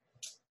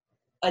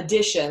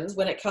additions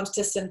when it comes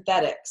to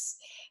synthetics.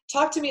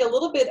 Talk to me a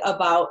little bit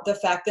about the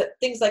fact that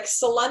things like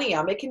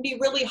selenium, it can be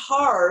really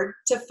hard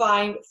to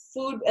find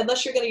food,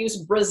 unless you're going to use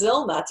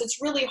Brazil nuts.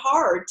 It's really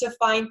hard to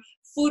find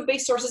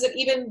food-based sources of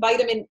even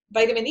vitamin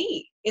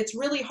E. It's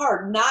really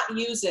hard not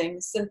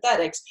using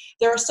synthetics.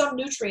 There are some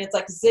nutrients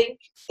like zinc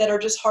that are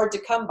just hard to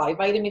come by,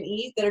 vitamin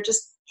E that are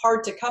just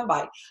hard to come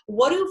by.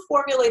 What do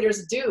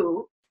formulators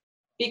do?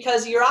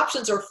 Because your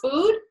options are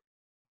food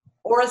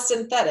or a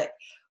synthetic.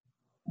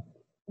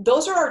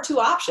 Those are our two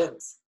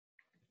options.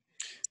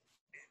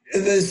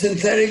 The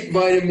synthetic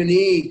vitamin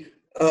E,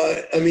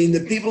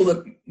 the people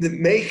that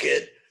make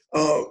it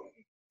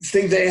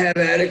think they have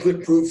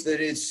adequate proof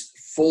that it's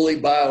fully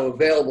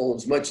bioavailable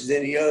as much as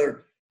any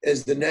other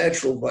as the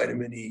natural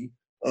vitamin E.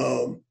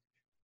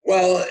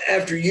 Well,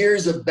 after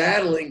years of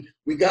battling,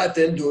 we got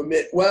them to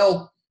admit,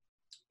 well,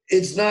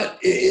 it's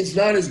not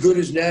as good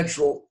as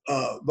natural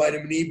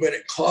vitamin E, but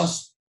it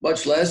costs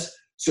much less,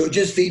 so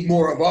just feed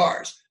more of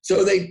ours.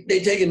 So they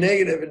take a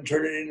negative and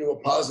turn it into a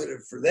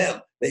positive for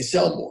them. They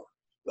sell more.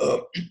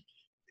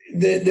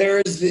 There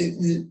is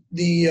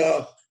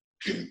the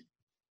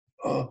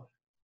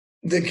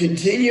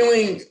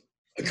continuing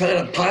kind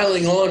of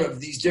piling on of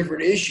these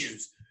different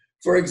issues.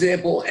 For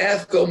example,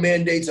 AAFCO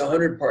mandates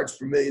 100 parts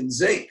per million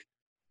zinc.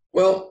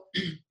 Well,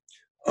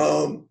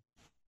 I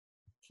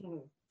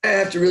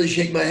have to really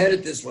shake my head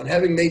at this one.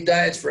 Having made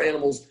diets for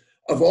animals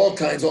of all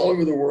kinds all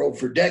over the world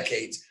for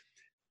decades,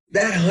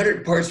 that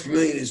 100 parts per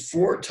million is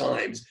 4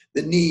 times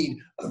the need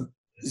of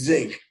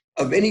zinc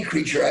of any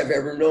creature I've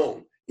ever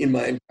known in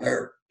my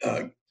entire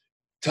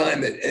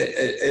time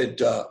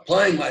at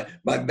applying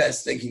my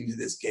best thinking to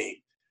this game.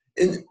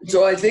 And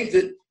so I think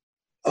that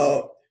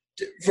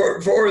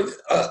for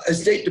a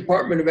State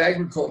Department of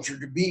Agriculture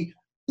to be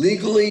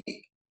legally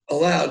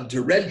allowed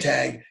to red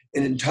tag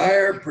an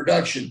entire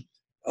production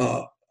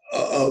of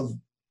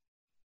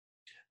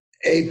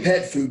a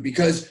pet food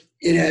because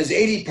it has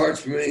 80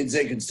 parts per million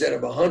zinc instead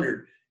of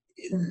 100,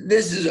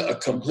 this is a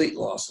complete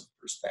loss of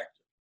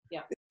perspective.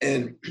 Yeah.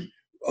 And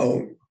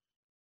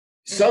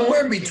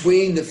somewhere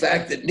between the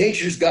fact that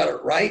nature's got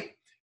it right,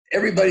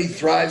 everybody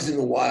thrives in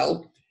the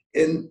wild,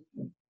 and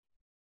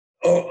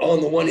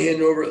on the one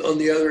hand, over on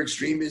the other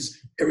extreme is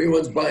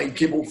everyone's buying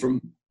kibble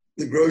from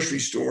the grocery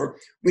store.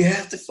 We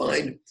have to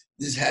find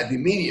this happy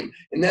medium,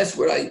 and that's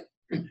what I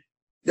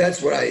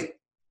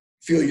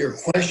feel your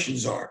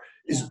questions are: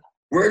 is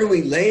where do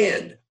we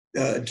land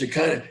to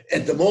kind of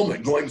at the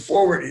moment going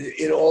forward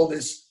in all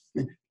this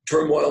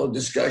turmoil and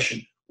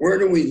discussion? Where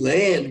do we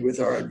land with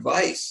our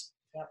advice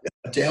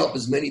to help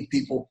as many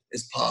people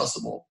as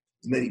possible,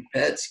 as many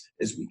pets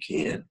as we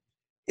can,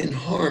 and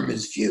harm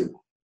as few?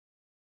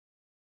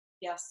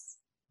 Yes,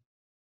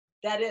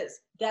 that is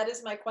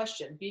my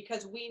question,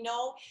 because we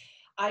know,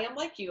 I am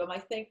like you. Am I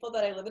thankful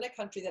that I live in a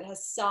country that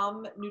has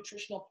some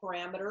nutritional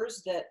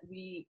parameters that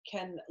we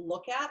can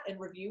look at and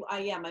review?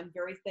 I am. I'm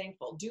very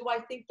thankful. Do I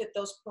think that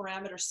those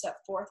parameters set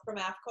forth from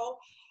AAFCO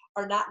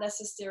are not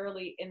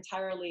necessarily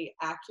entirely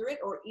accurate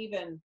or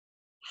even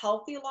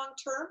healthy long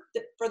term,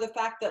 for the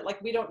fact that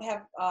like we don't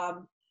have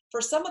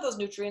for some of those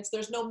nutrients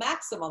there's no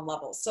maximum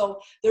level, so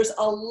there's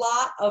a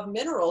lot of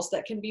minerals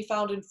that can be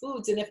found in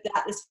foods, and if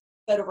that is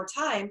fed over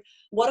time,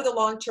 what are the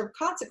long-term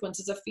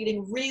consequences of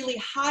feeding really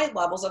high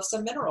levels of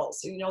some minerals?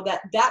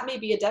 That may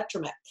be a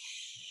detriment.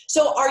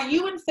 So are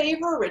you in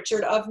favor,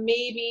 Richard, of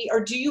maybe,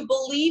 or do you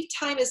believe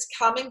time is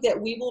coming that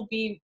we will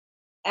be,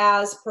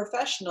 as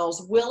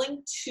professionals,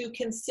 willing to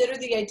consider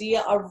the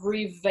idea of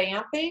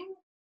revamping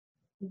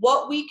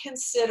what we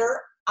consider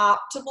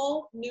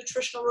optimal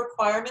nutritional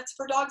requirements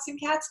for dogs and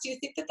cats? Do you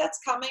think that that's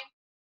coming?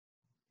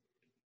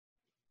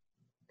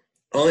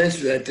 I'll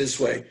answer that this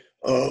way.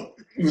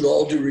 With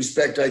all due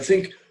respect, I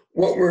think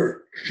what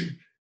we're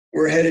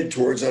headed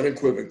towards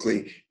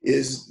unequivocally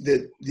is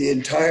that the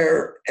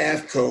entire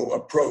AAFCO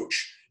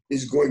approach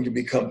is going to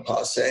become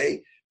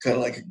passé, kind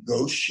of like a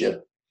ghost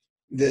ship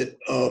that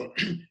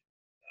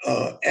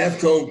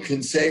AAFCO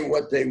can say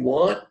what they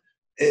want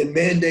and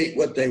mandate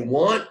what they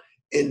want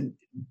and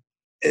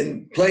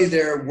play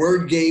their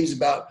word games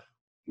about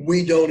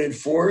we don't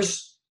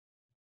enforce,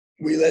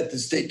 we let the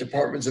state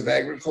departments of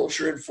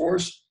agriculture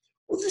enforce.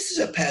 Well, this is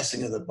a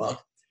passing of the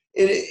buck,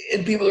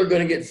 and people are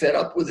going to get fed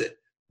up with it.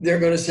 They're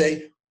going to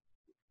say,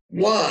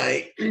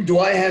 why do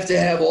I have to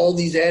have all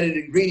these added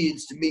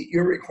ingredients to meet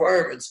your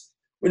requirements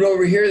when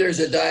over here there's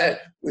a diet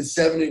with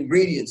 7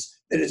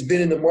 ingredients that has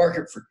been in the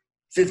market for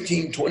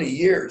 15, 20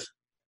 years?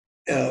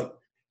 This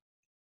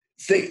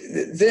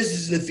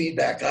is the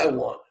feedback I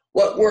want.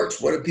 What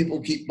works? What do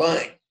people keep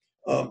buying?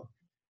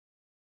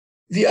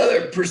 The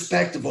other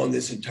perspective on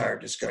this entire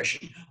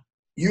discussion,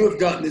 you have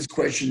gotten this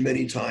question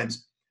many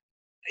times.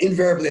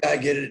 Invariably, I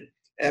get it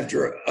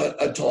after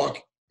a talk,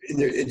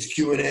 and it's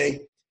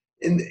Q&A,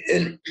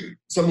 and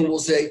someone will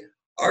say,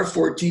 our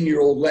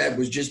 14-year-old lab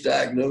was just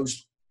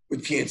diagnosed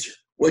with cancer.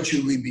 What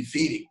should we be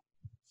feeding?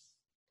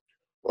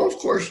 Well, of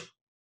course,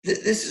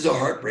 this is a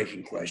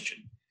heartbreaking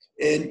question,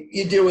 and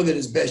you deal with it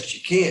as best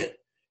you can.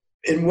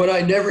 And what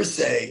I never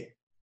say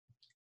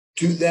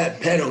to that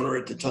pet owner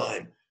at the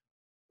time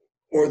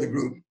or the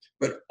group,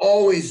 but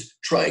always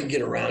try and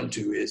get around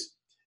to is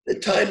the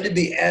time to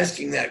be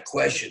asking that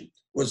question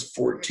was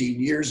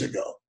 14 years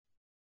ago.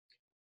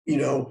 You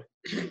know,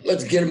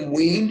 let's get them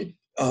weaned,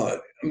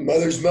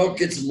 mother's milk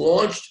gets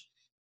launched,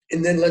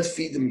 and then let's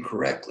feed them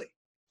correctly.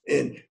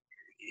 And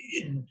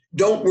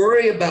don't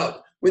worry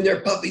about when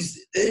they're puppies.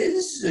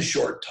 This is a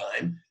short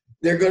time.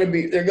 They're going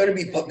to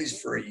be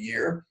puppies for a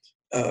year,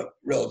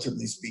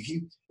 relatively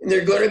speaking, and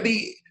they're going to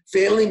be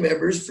family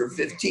members for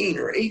 15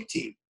 or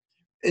 18.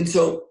 And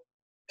so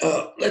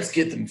let's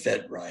get them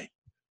fed right.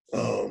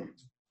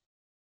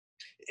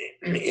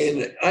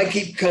 And I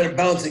keep kind of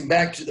bouncing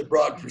back to the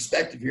broad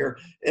perspective here,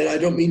 and I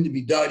don't mean to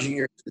be dodging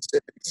your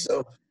specifics.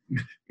 So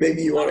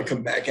maybe you want to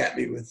come back at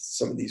me with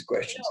some of these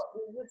questions.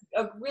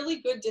 A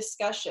really good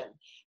discussion.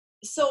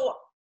 So,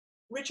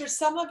 Richard,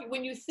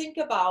 when you think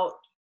about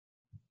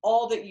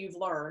all that you've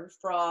learned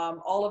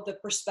from all of the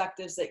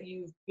perspectives that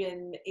you've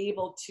been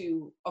able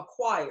to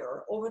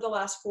acquire over the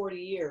last 40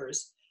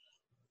 years,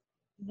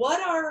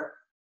 what are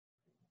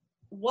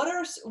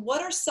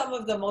some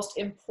of the most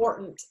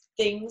important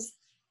things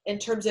in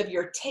terms of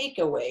your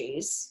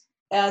takeaways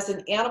as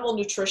an animal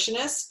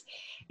nutritionist?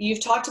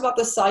 You've talked about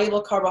the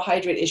soluble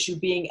carbohydrate issue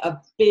being a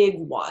big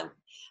one.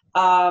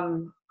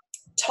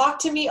 Talk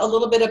to me a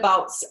little bit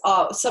about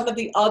some of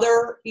the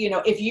other,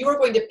 if you are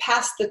going to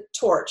pass the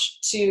torch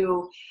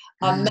to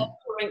a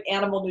mentoring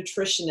animal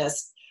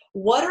nutritionist,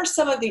 what are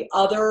some of the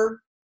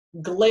other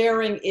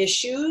glaring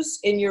issues,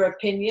 in your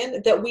opinion,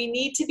 that we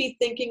need to be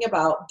thinking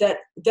about that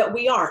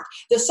we aren't?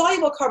 The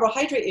soluble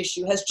carbohydrate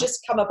issue has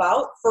just come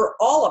about for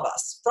all of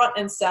us, front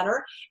and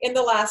center, in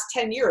the last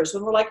 10 years,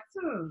 when we're like,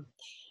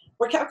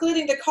 we're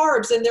calculating the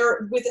carbs, and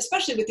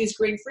especially with these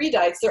grain-free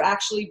diets, they're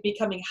actually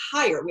becoming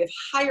higher. We have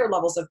higher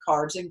levels of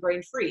carbs in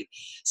grain-free.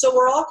 So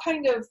we're all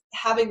kind of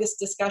having this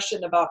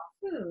discussion about,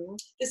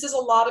 this is a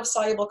lot of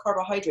soluble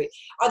carbohydrate.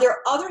 Are there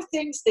other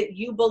things that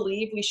you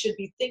believe we should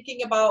be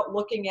thinking about,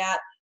 looking at,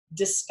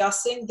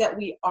 discussing that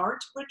we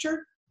aren't,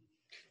 Richard?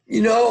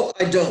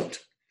 I don't.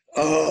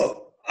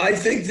 I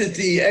think that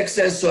the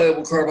excess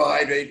soluble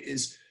carbohydrate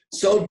is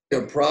so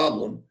big a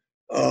problem.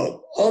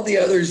 All the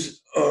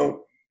others,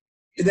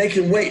 they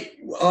can wait.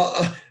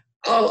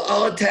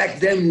 I'll attack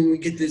them when we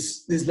get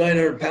this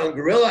 900-pound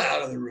gorilla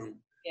out of the room.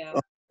 Yeah.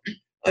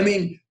 I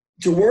mean,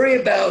 to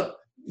worry about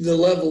the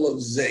level of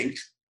zinc,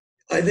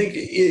 I think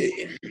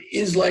it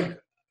is like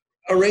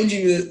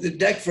arranging the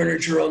deck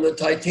furniture on the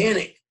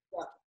Titanic.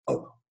 Yeah.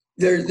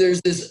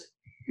 There's this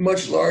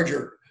much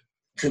larger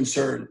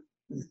concern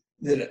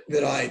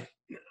that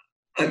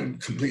I'm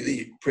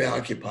completely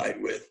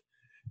preoccupied with.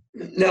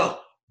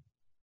 Now,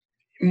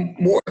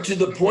 more to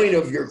the point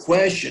of your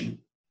question,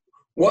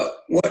 or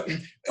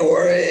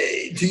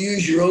to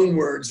use your own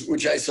words,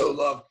 which I so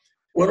love,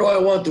 what do I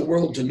want the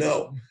world to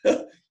know?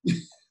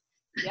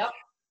 Yep.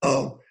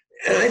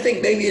 And I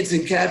think maybe it's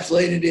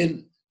encapsulated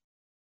in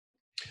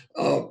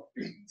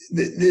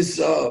this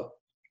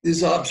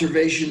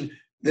observation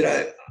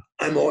that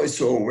I'm always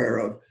so aware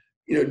of.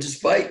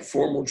 Despite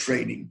formal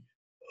training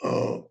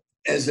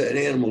as an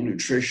animal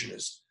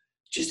nutritionist,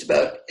 just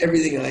about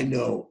everything I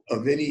know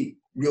of any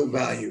real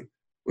value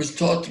was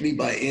taught to me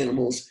by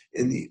animals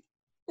and the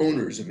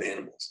owners of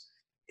animals.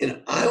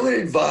 And I would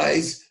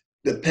advise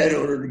the pet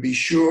owner to be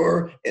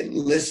sure and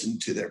listen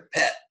to their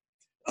pet.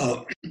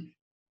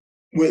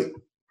 When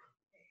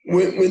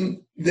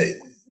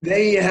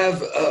they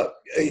have a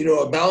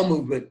bowel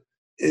movement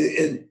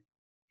and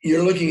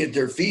you're looking at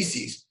their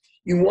feces,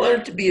 you want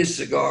it to be a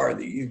cigar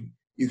that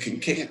you can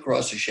kick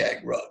across a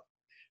shag rug.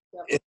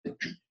 Yep.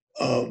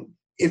 And,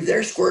 if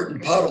they're squirting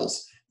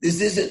puddles, this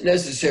isn't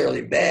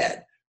necessarily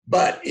bad,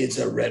 but it's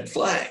a red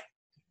flag.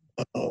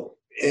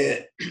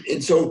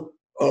 And so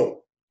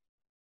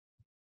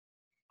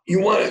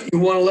you want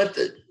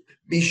to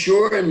be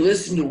sure and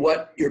listen to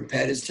what your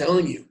pet is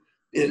telling you.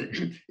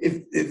 And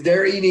if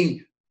they're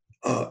eating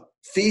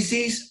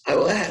feces, I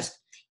will ask,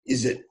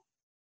 is it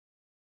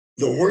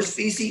the horse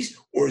feces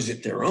or is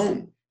it their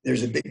own?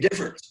 There's a big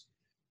difference.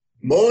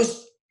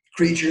 Most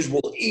creatures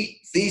will eat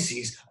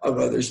feces of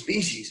other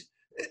species,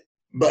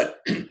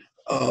 but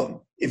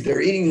if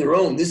they're eating their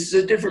own, this is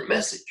a different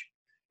message.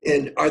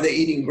 And are they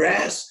eating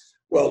grass?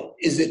 Well,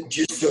 is it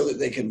just so that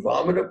they can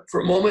vomit up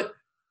for a moment?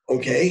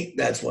 Okay,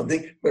 that's one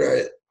thing. But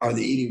are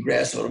they eating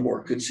grass on a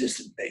more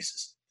consistent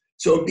basis?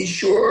 So be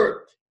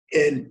sure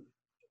and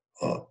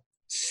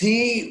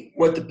see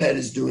what the pet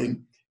is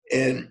doing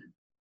and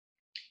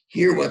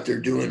hear what they're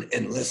doing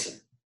and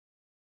listen.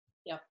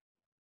 Yeah,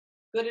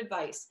 good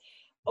advice.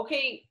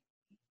 Okay,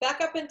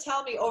 back up and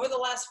tell me, over the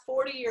last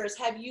 40 years,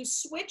 have you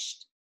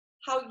switched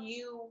how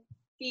you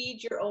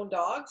feed your own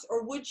dogs,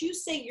 or would you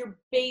say you're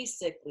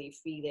basically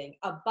feeding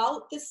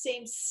about the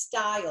same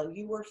style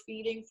you were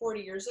feeding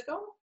 40 years ago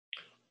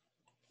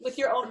with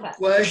your own pet?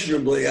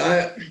 Questionably,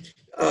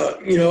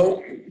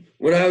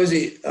 when I was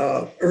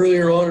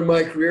earlier on in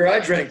my career, I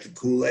drank the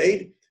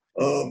Kool-Aid,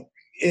 but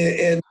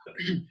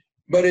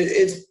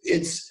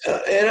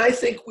and I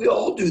think we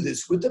all do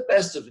this with the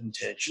best of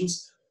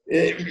intentions.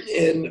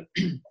 And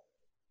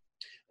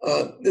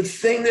the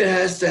thing that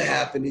has to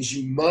happen is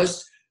you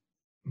must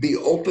be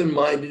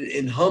open-minded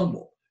and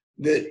humble,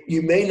 that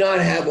you may not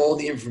have all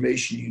the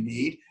information you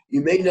need. You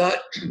may not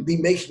be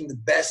making the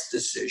best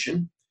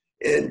decision,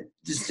 and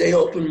to stay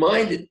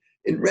open-minded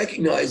and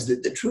recognize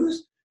that the truth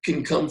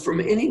can come from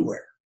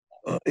anywhere,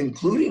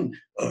 including,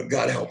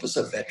 God help us,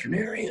 a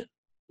veterinarian.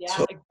 Yeah,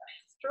 so,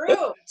 it's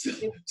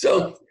true.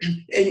 So,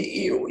 and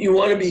you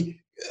want to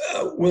be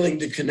willing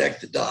to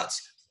connect the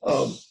dots.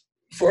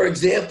 For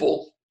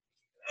example,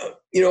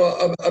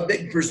 a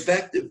big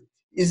perspective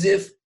is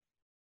if,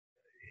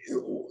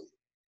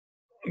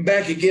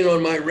 back again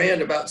on my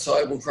rant about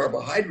soluble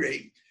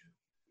carbohydrate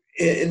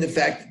and the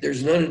fact that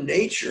there's none in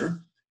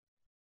nature,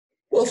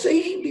 well,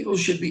 thinking people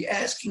should be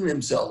asking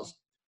themselves,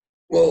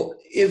 well,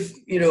 if,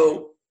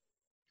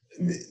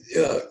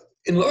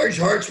 enlarged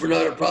hearts were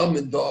not a problem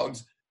in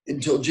dogs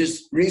until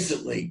just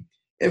recently,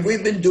 and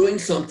we've been doing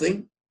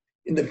something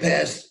in the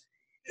past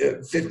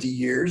 50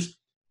 years,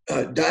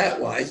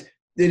 diet-wise,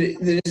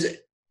 that is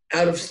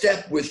out of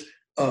step with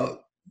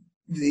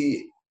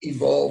the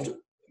evolved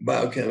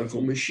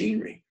biochemical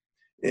machinery.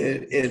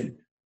 And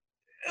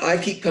I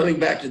keep coming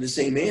back to the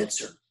same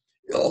answer.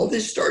 All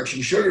this starch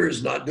and sugar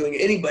is not doing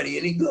anybody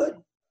any good.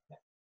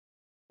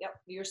 Yep,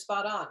 you're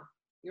spot on.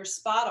 You're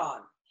spot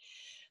on.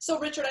 So,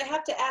 Richard, I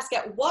have to ask,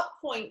 at what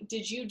point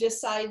did you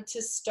decide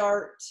to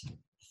start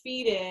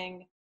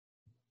feeding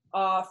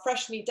a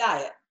fresh meat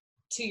diet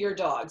to your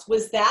dogs?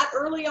 Was that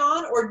early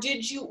on, or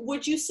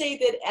would you say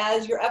that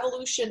as your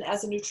evolution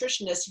as a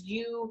nutritionist,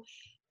 you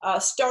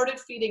started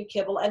feeding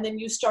kibble and then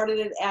you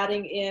started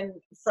adding in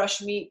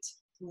fresh meat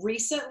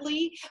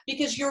recently?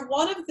 Because you're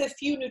one of the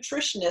few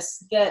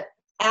nutritionists that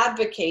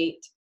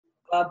advocate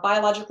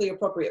biologically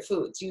appropriate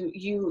foods.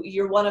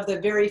 You're one of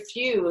the very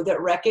few that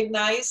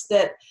recognize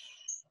that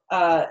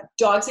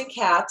dogs and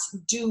cats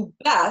do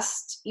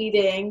best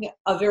eating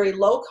a very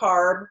low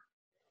carb,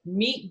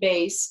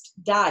 meat-based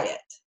diet.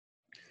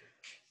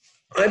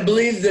 I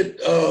believe that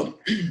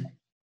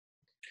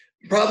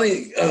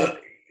probably,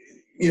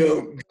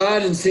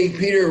 God and St.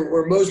 Peter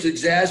were most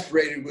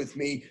exasperated with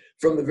me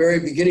from the very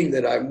beginning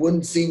that I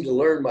wouldn't seem to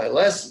learn my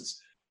lessons.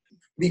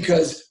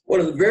 Because one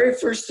of the very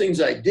first things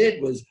I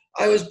did was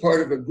I was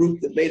part of a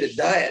group that made a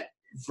diet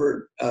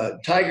for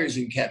tigers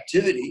in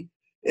captivity,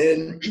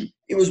 and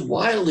it was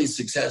wildly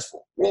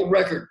successful. World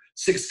record,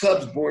 6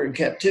 cubs born in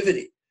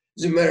captivity.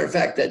 As a matter of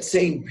fact, that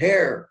same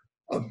pair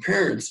of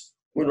parents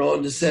went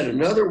on to set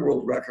another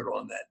world record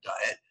on that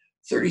diet,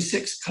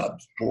 36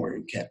 cubs born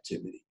in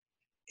captivity.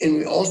 And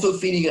we also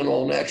feeding an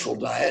all-natural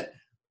diet.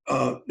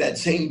 That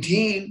same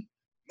team,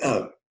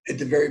 at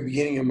the very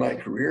beginning of my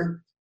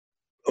career,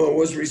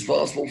 was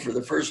responsible for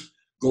the first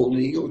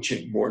golden eagle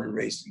chick born and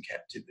raised in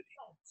captivity.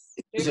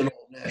 It was an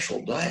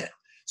all-natural diet.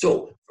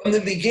 So from the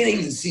beginning,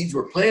 the seeds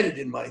were planted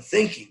in my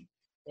thinking.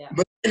 Yeah.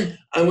 But then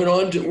I went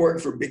on to work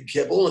for Big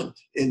Kibble and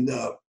in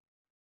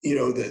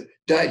the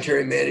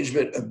dietary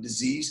management of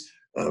disease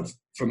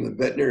from the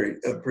veterinary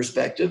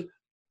perspective.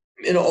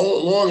 And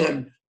all along,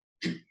 I'm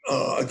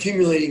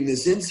accumulating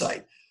this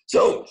insight.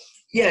 So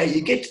yeah,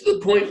 you get to the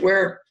point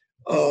where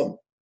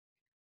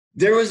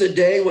there was a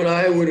day when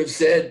I would have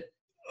said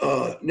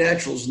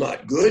natural's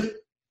not good.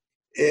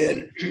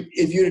 And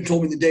if you'd have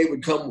told me the day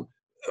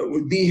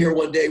would be here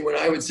one day when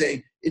I would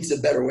say it's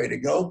a better way to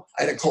go,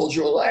 I'd have called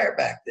you a liar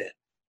back then.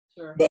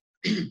 Sure. But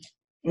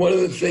one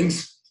of the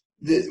things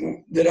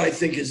that I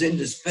think is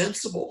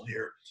indispensable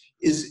here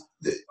is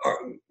that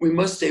we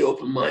must stay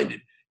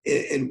open-minded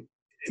and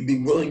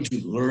be willing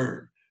to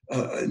learn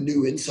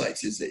new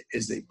insights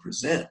as they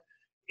present,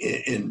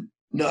 and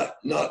not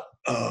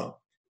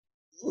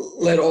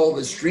let all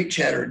the street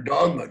chatter and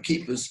dogma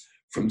keep us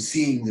from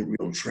seeing the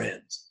real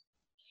trends.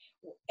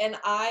 And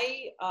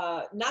I,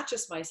 not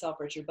just myself,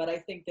 Richard, but I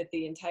think that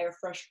the entire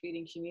fresh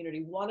feeding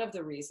community, one of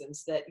the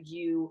reasons that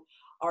you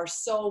are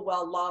so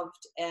well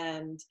loved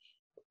and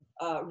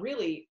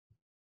really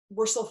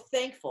we're so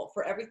thankful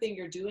for everything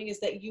you're doing, is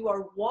that you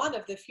are one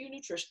of the few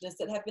nutritionists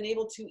that have been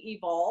able to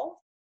evolve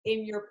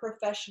in your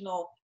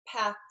professional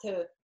path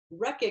to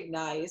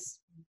recognize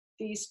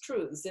these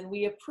truths. And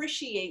we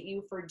appreciate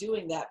you for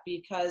doing that,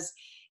 because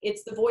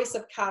it's the voice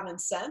of common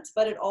sense,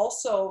 but it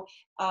also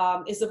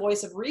is the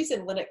voice of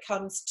reason when it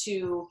comes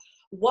to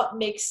what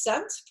makes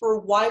sense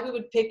for why we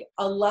would pick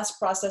a less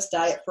processed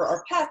diet for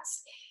our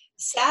pets.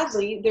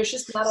 Sadly, there's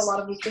just not a lot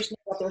of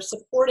nutritionists out there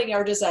supporting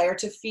our desire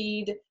to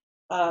feed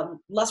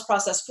less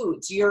processed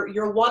foods.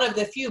 You're one of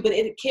the few, but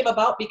it came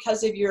about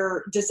because of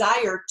your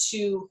desire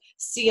to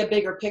see a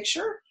bigger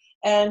picture,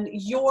 and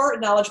your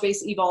knowledge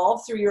base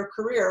evolved through your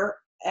career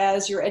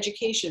as your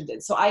education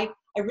did. So I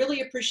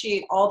really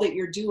appreciate all that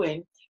you're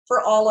doing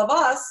for all of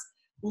us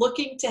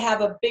looking to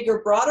have a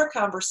bigger, broader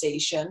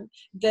conversation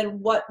than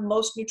what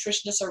most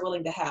nutritionists are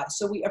willing to have.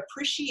 So we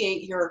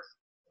appreciate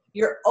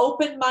your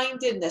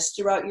open-mindedness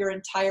throughout your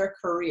entire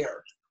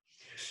career.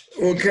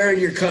 Well, Karen,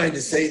 you're kind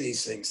to say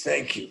these things.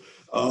 Thank you.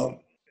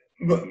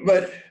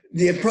 But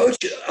the approach,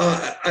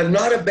 I've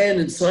not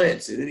abandoned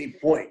science at any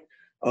point.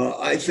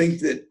 I think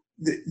that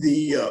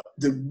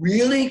the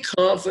really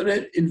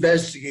confident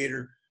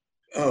investigator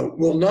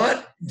will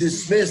not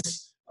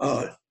dismiss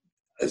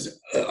as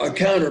a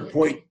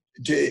counterpoint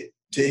to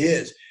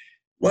his.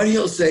 What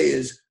he'll say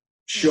is,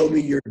 show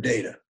me your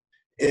data.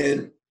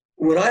 And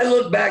when I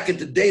look back at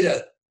the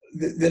data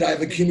that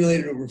I've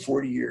accumulated over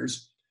 40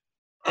 years,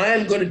 I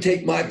am going to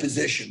take my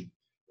position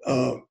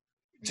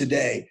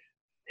today.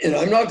 And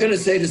I'm not going to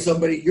say to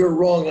somebody, you're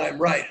wrong, I'm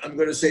right. I'm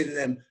going to say to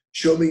them,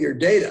 show me your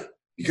data,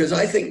 because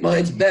I think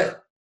mine's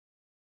better.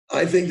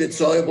 I think that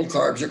soluble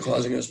carbs are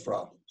causing us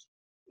problems,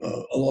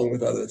 along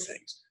with other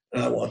things.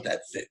 And I want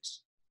that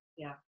fixed.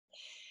 Yeah.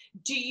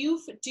 Do you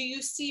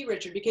see,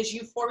 Richard, because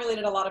you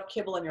formulated a lot of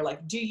kibble in your life,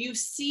 do you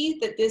see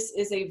that this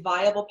is a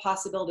viable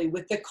possibility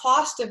with the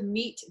cost of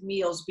meat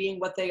meals being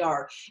what they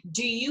are?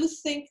 Do you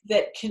think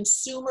that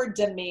consumer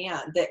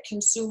demand, that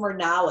consumer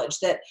knowledge,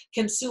 that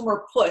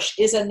consumer push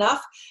is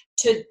enough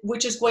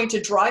which is going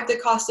to drive the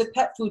cost of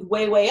pet food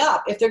way, way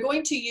up? If they're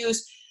going to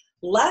use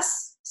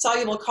less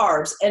soluble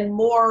carbs and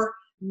more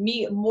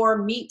meat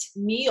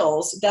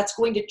meals, that's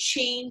going to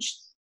change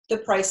the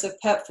price of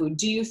pet food.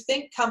 Do you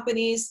think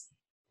companies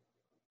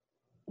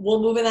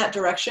will move in that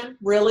direction,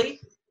 really?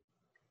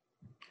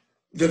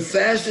 The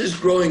fastest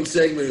growing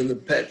segment in the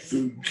pet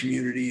food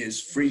community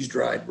is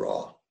freeze-dried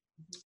raw.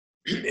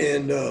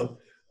 And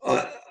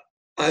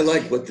I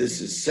like what this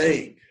is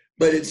saying,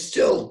 but it's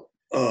still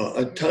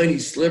a tiny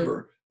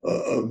sliver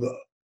of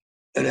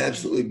an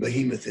absolutely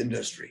behemoth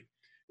industry.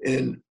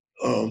 And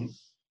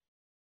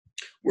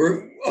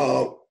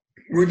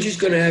we're just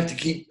going to have to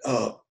keep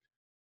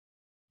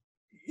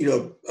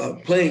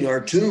playing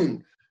our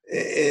tune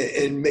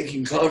and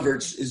making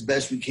converts as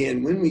best we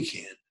can when we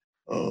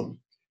can.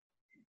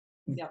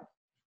 Yeah.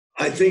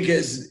 I think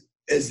as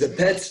the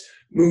pets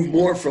move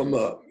more from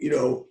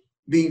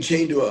being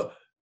chained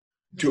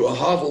to a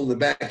hovel in the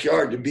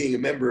backyard to being a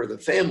member of the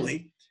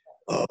family,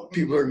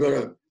 people are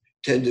going to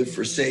tend to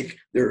forsake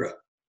their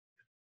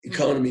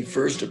economy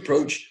first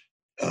approach,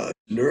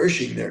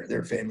 nourishing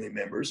their family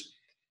members,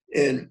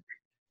 and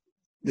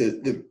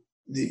the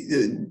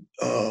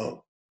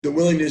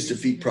willingness to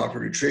feed proper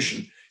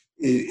nutrition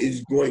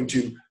is going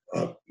to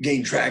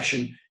gain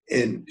traction,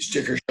 and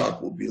sticker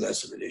shock will be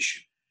less of an issue.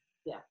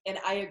 Yeah, and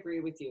I agree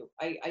with you.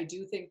 I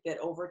do think that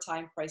over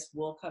time price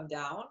will come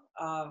down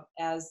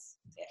as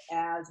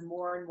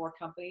more and more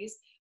companies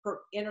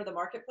enter the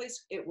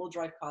marketplace. It will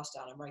drive costs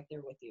down. I'm right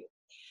there with you.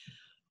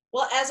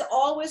 Well, as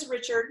always,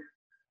 Richard,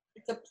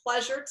 it's a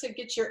pleasure to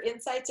get your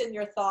insights and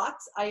your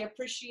thoughts. I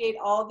appreciate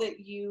all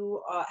that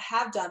you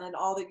have done and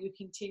all that you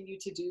continue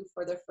to do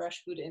for the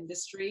fresh food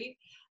industry.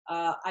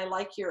 I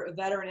like your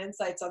veteran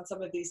insights on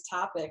some of these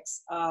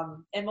topics.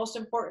 And most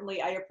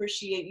importantly, I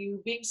appreciate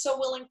you being so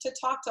willing to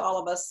talk to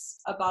all of us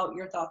about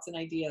your thoughts and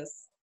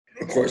ideas.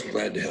 Of course,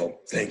 glad to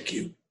help. Thank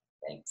you.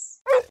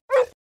 Thanks.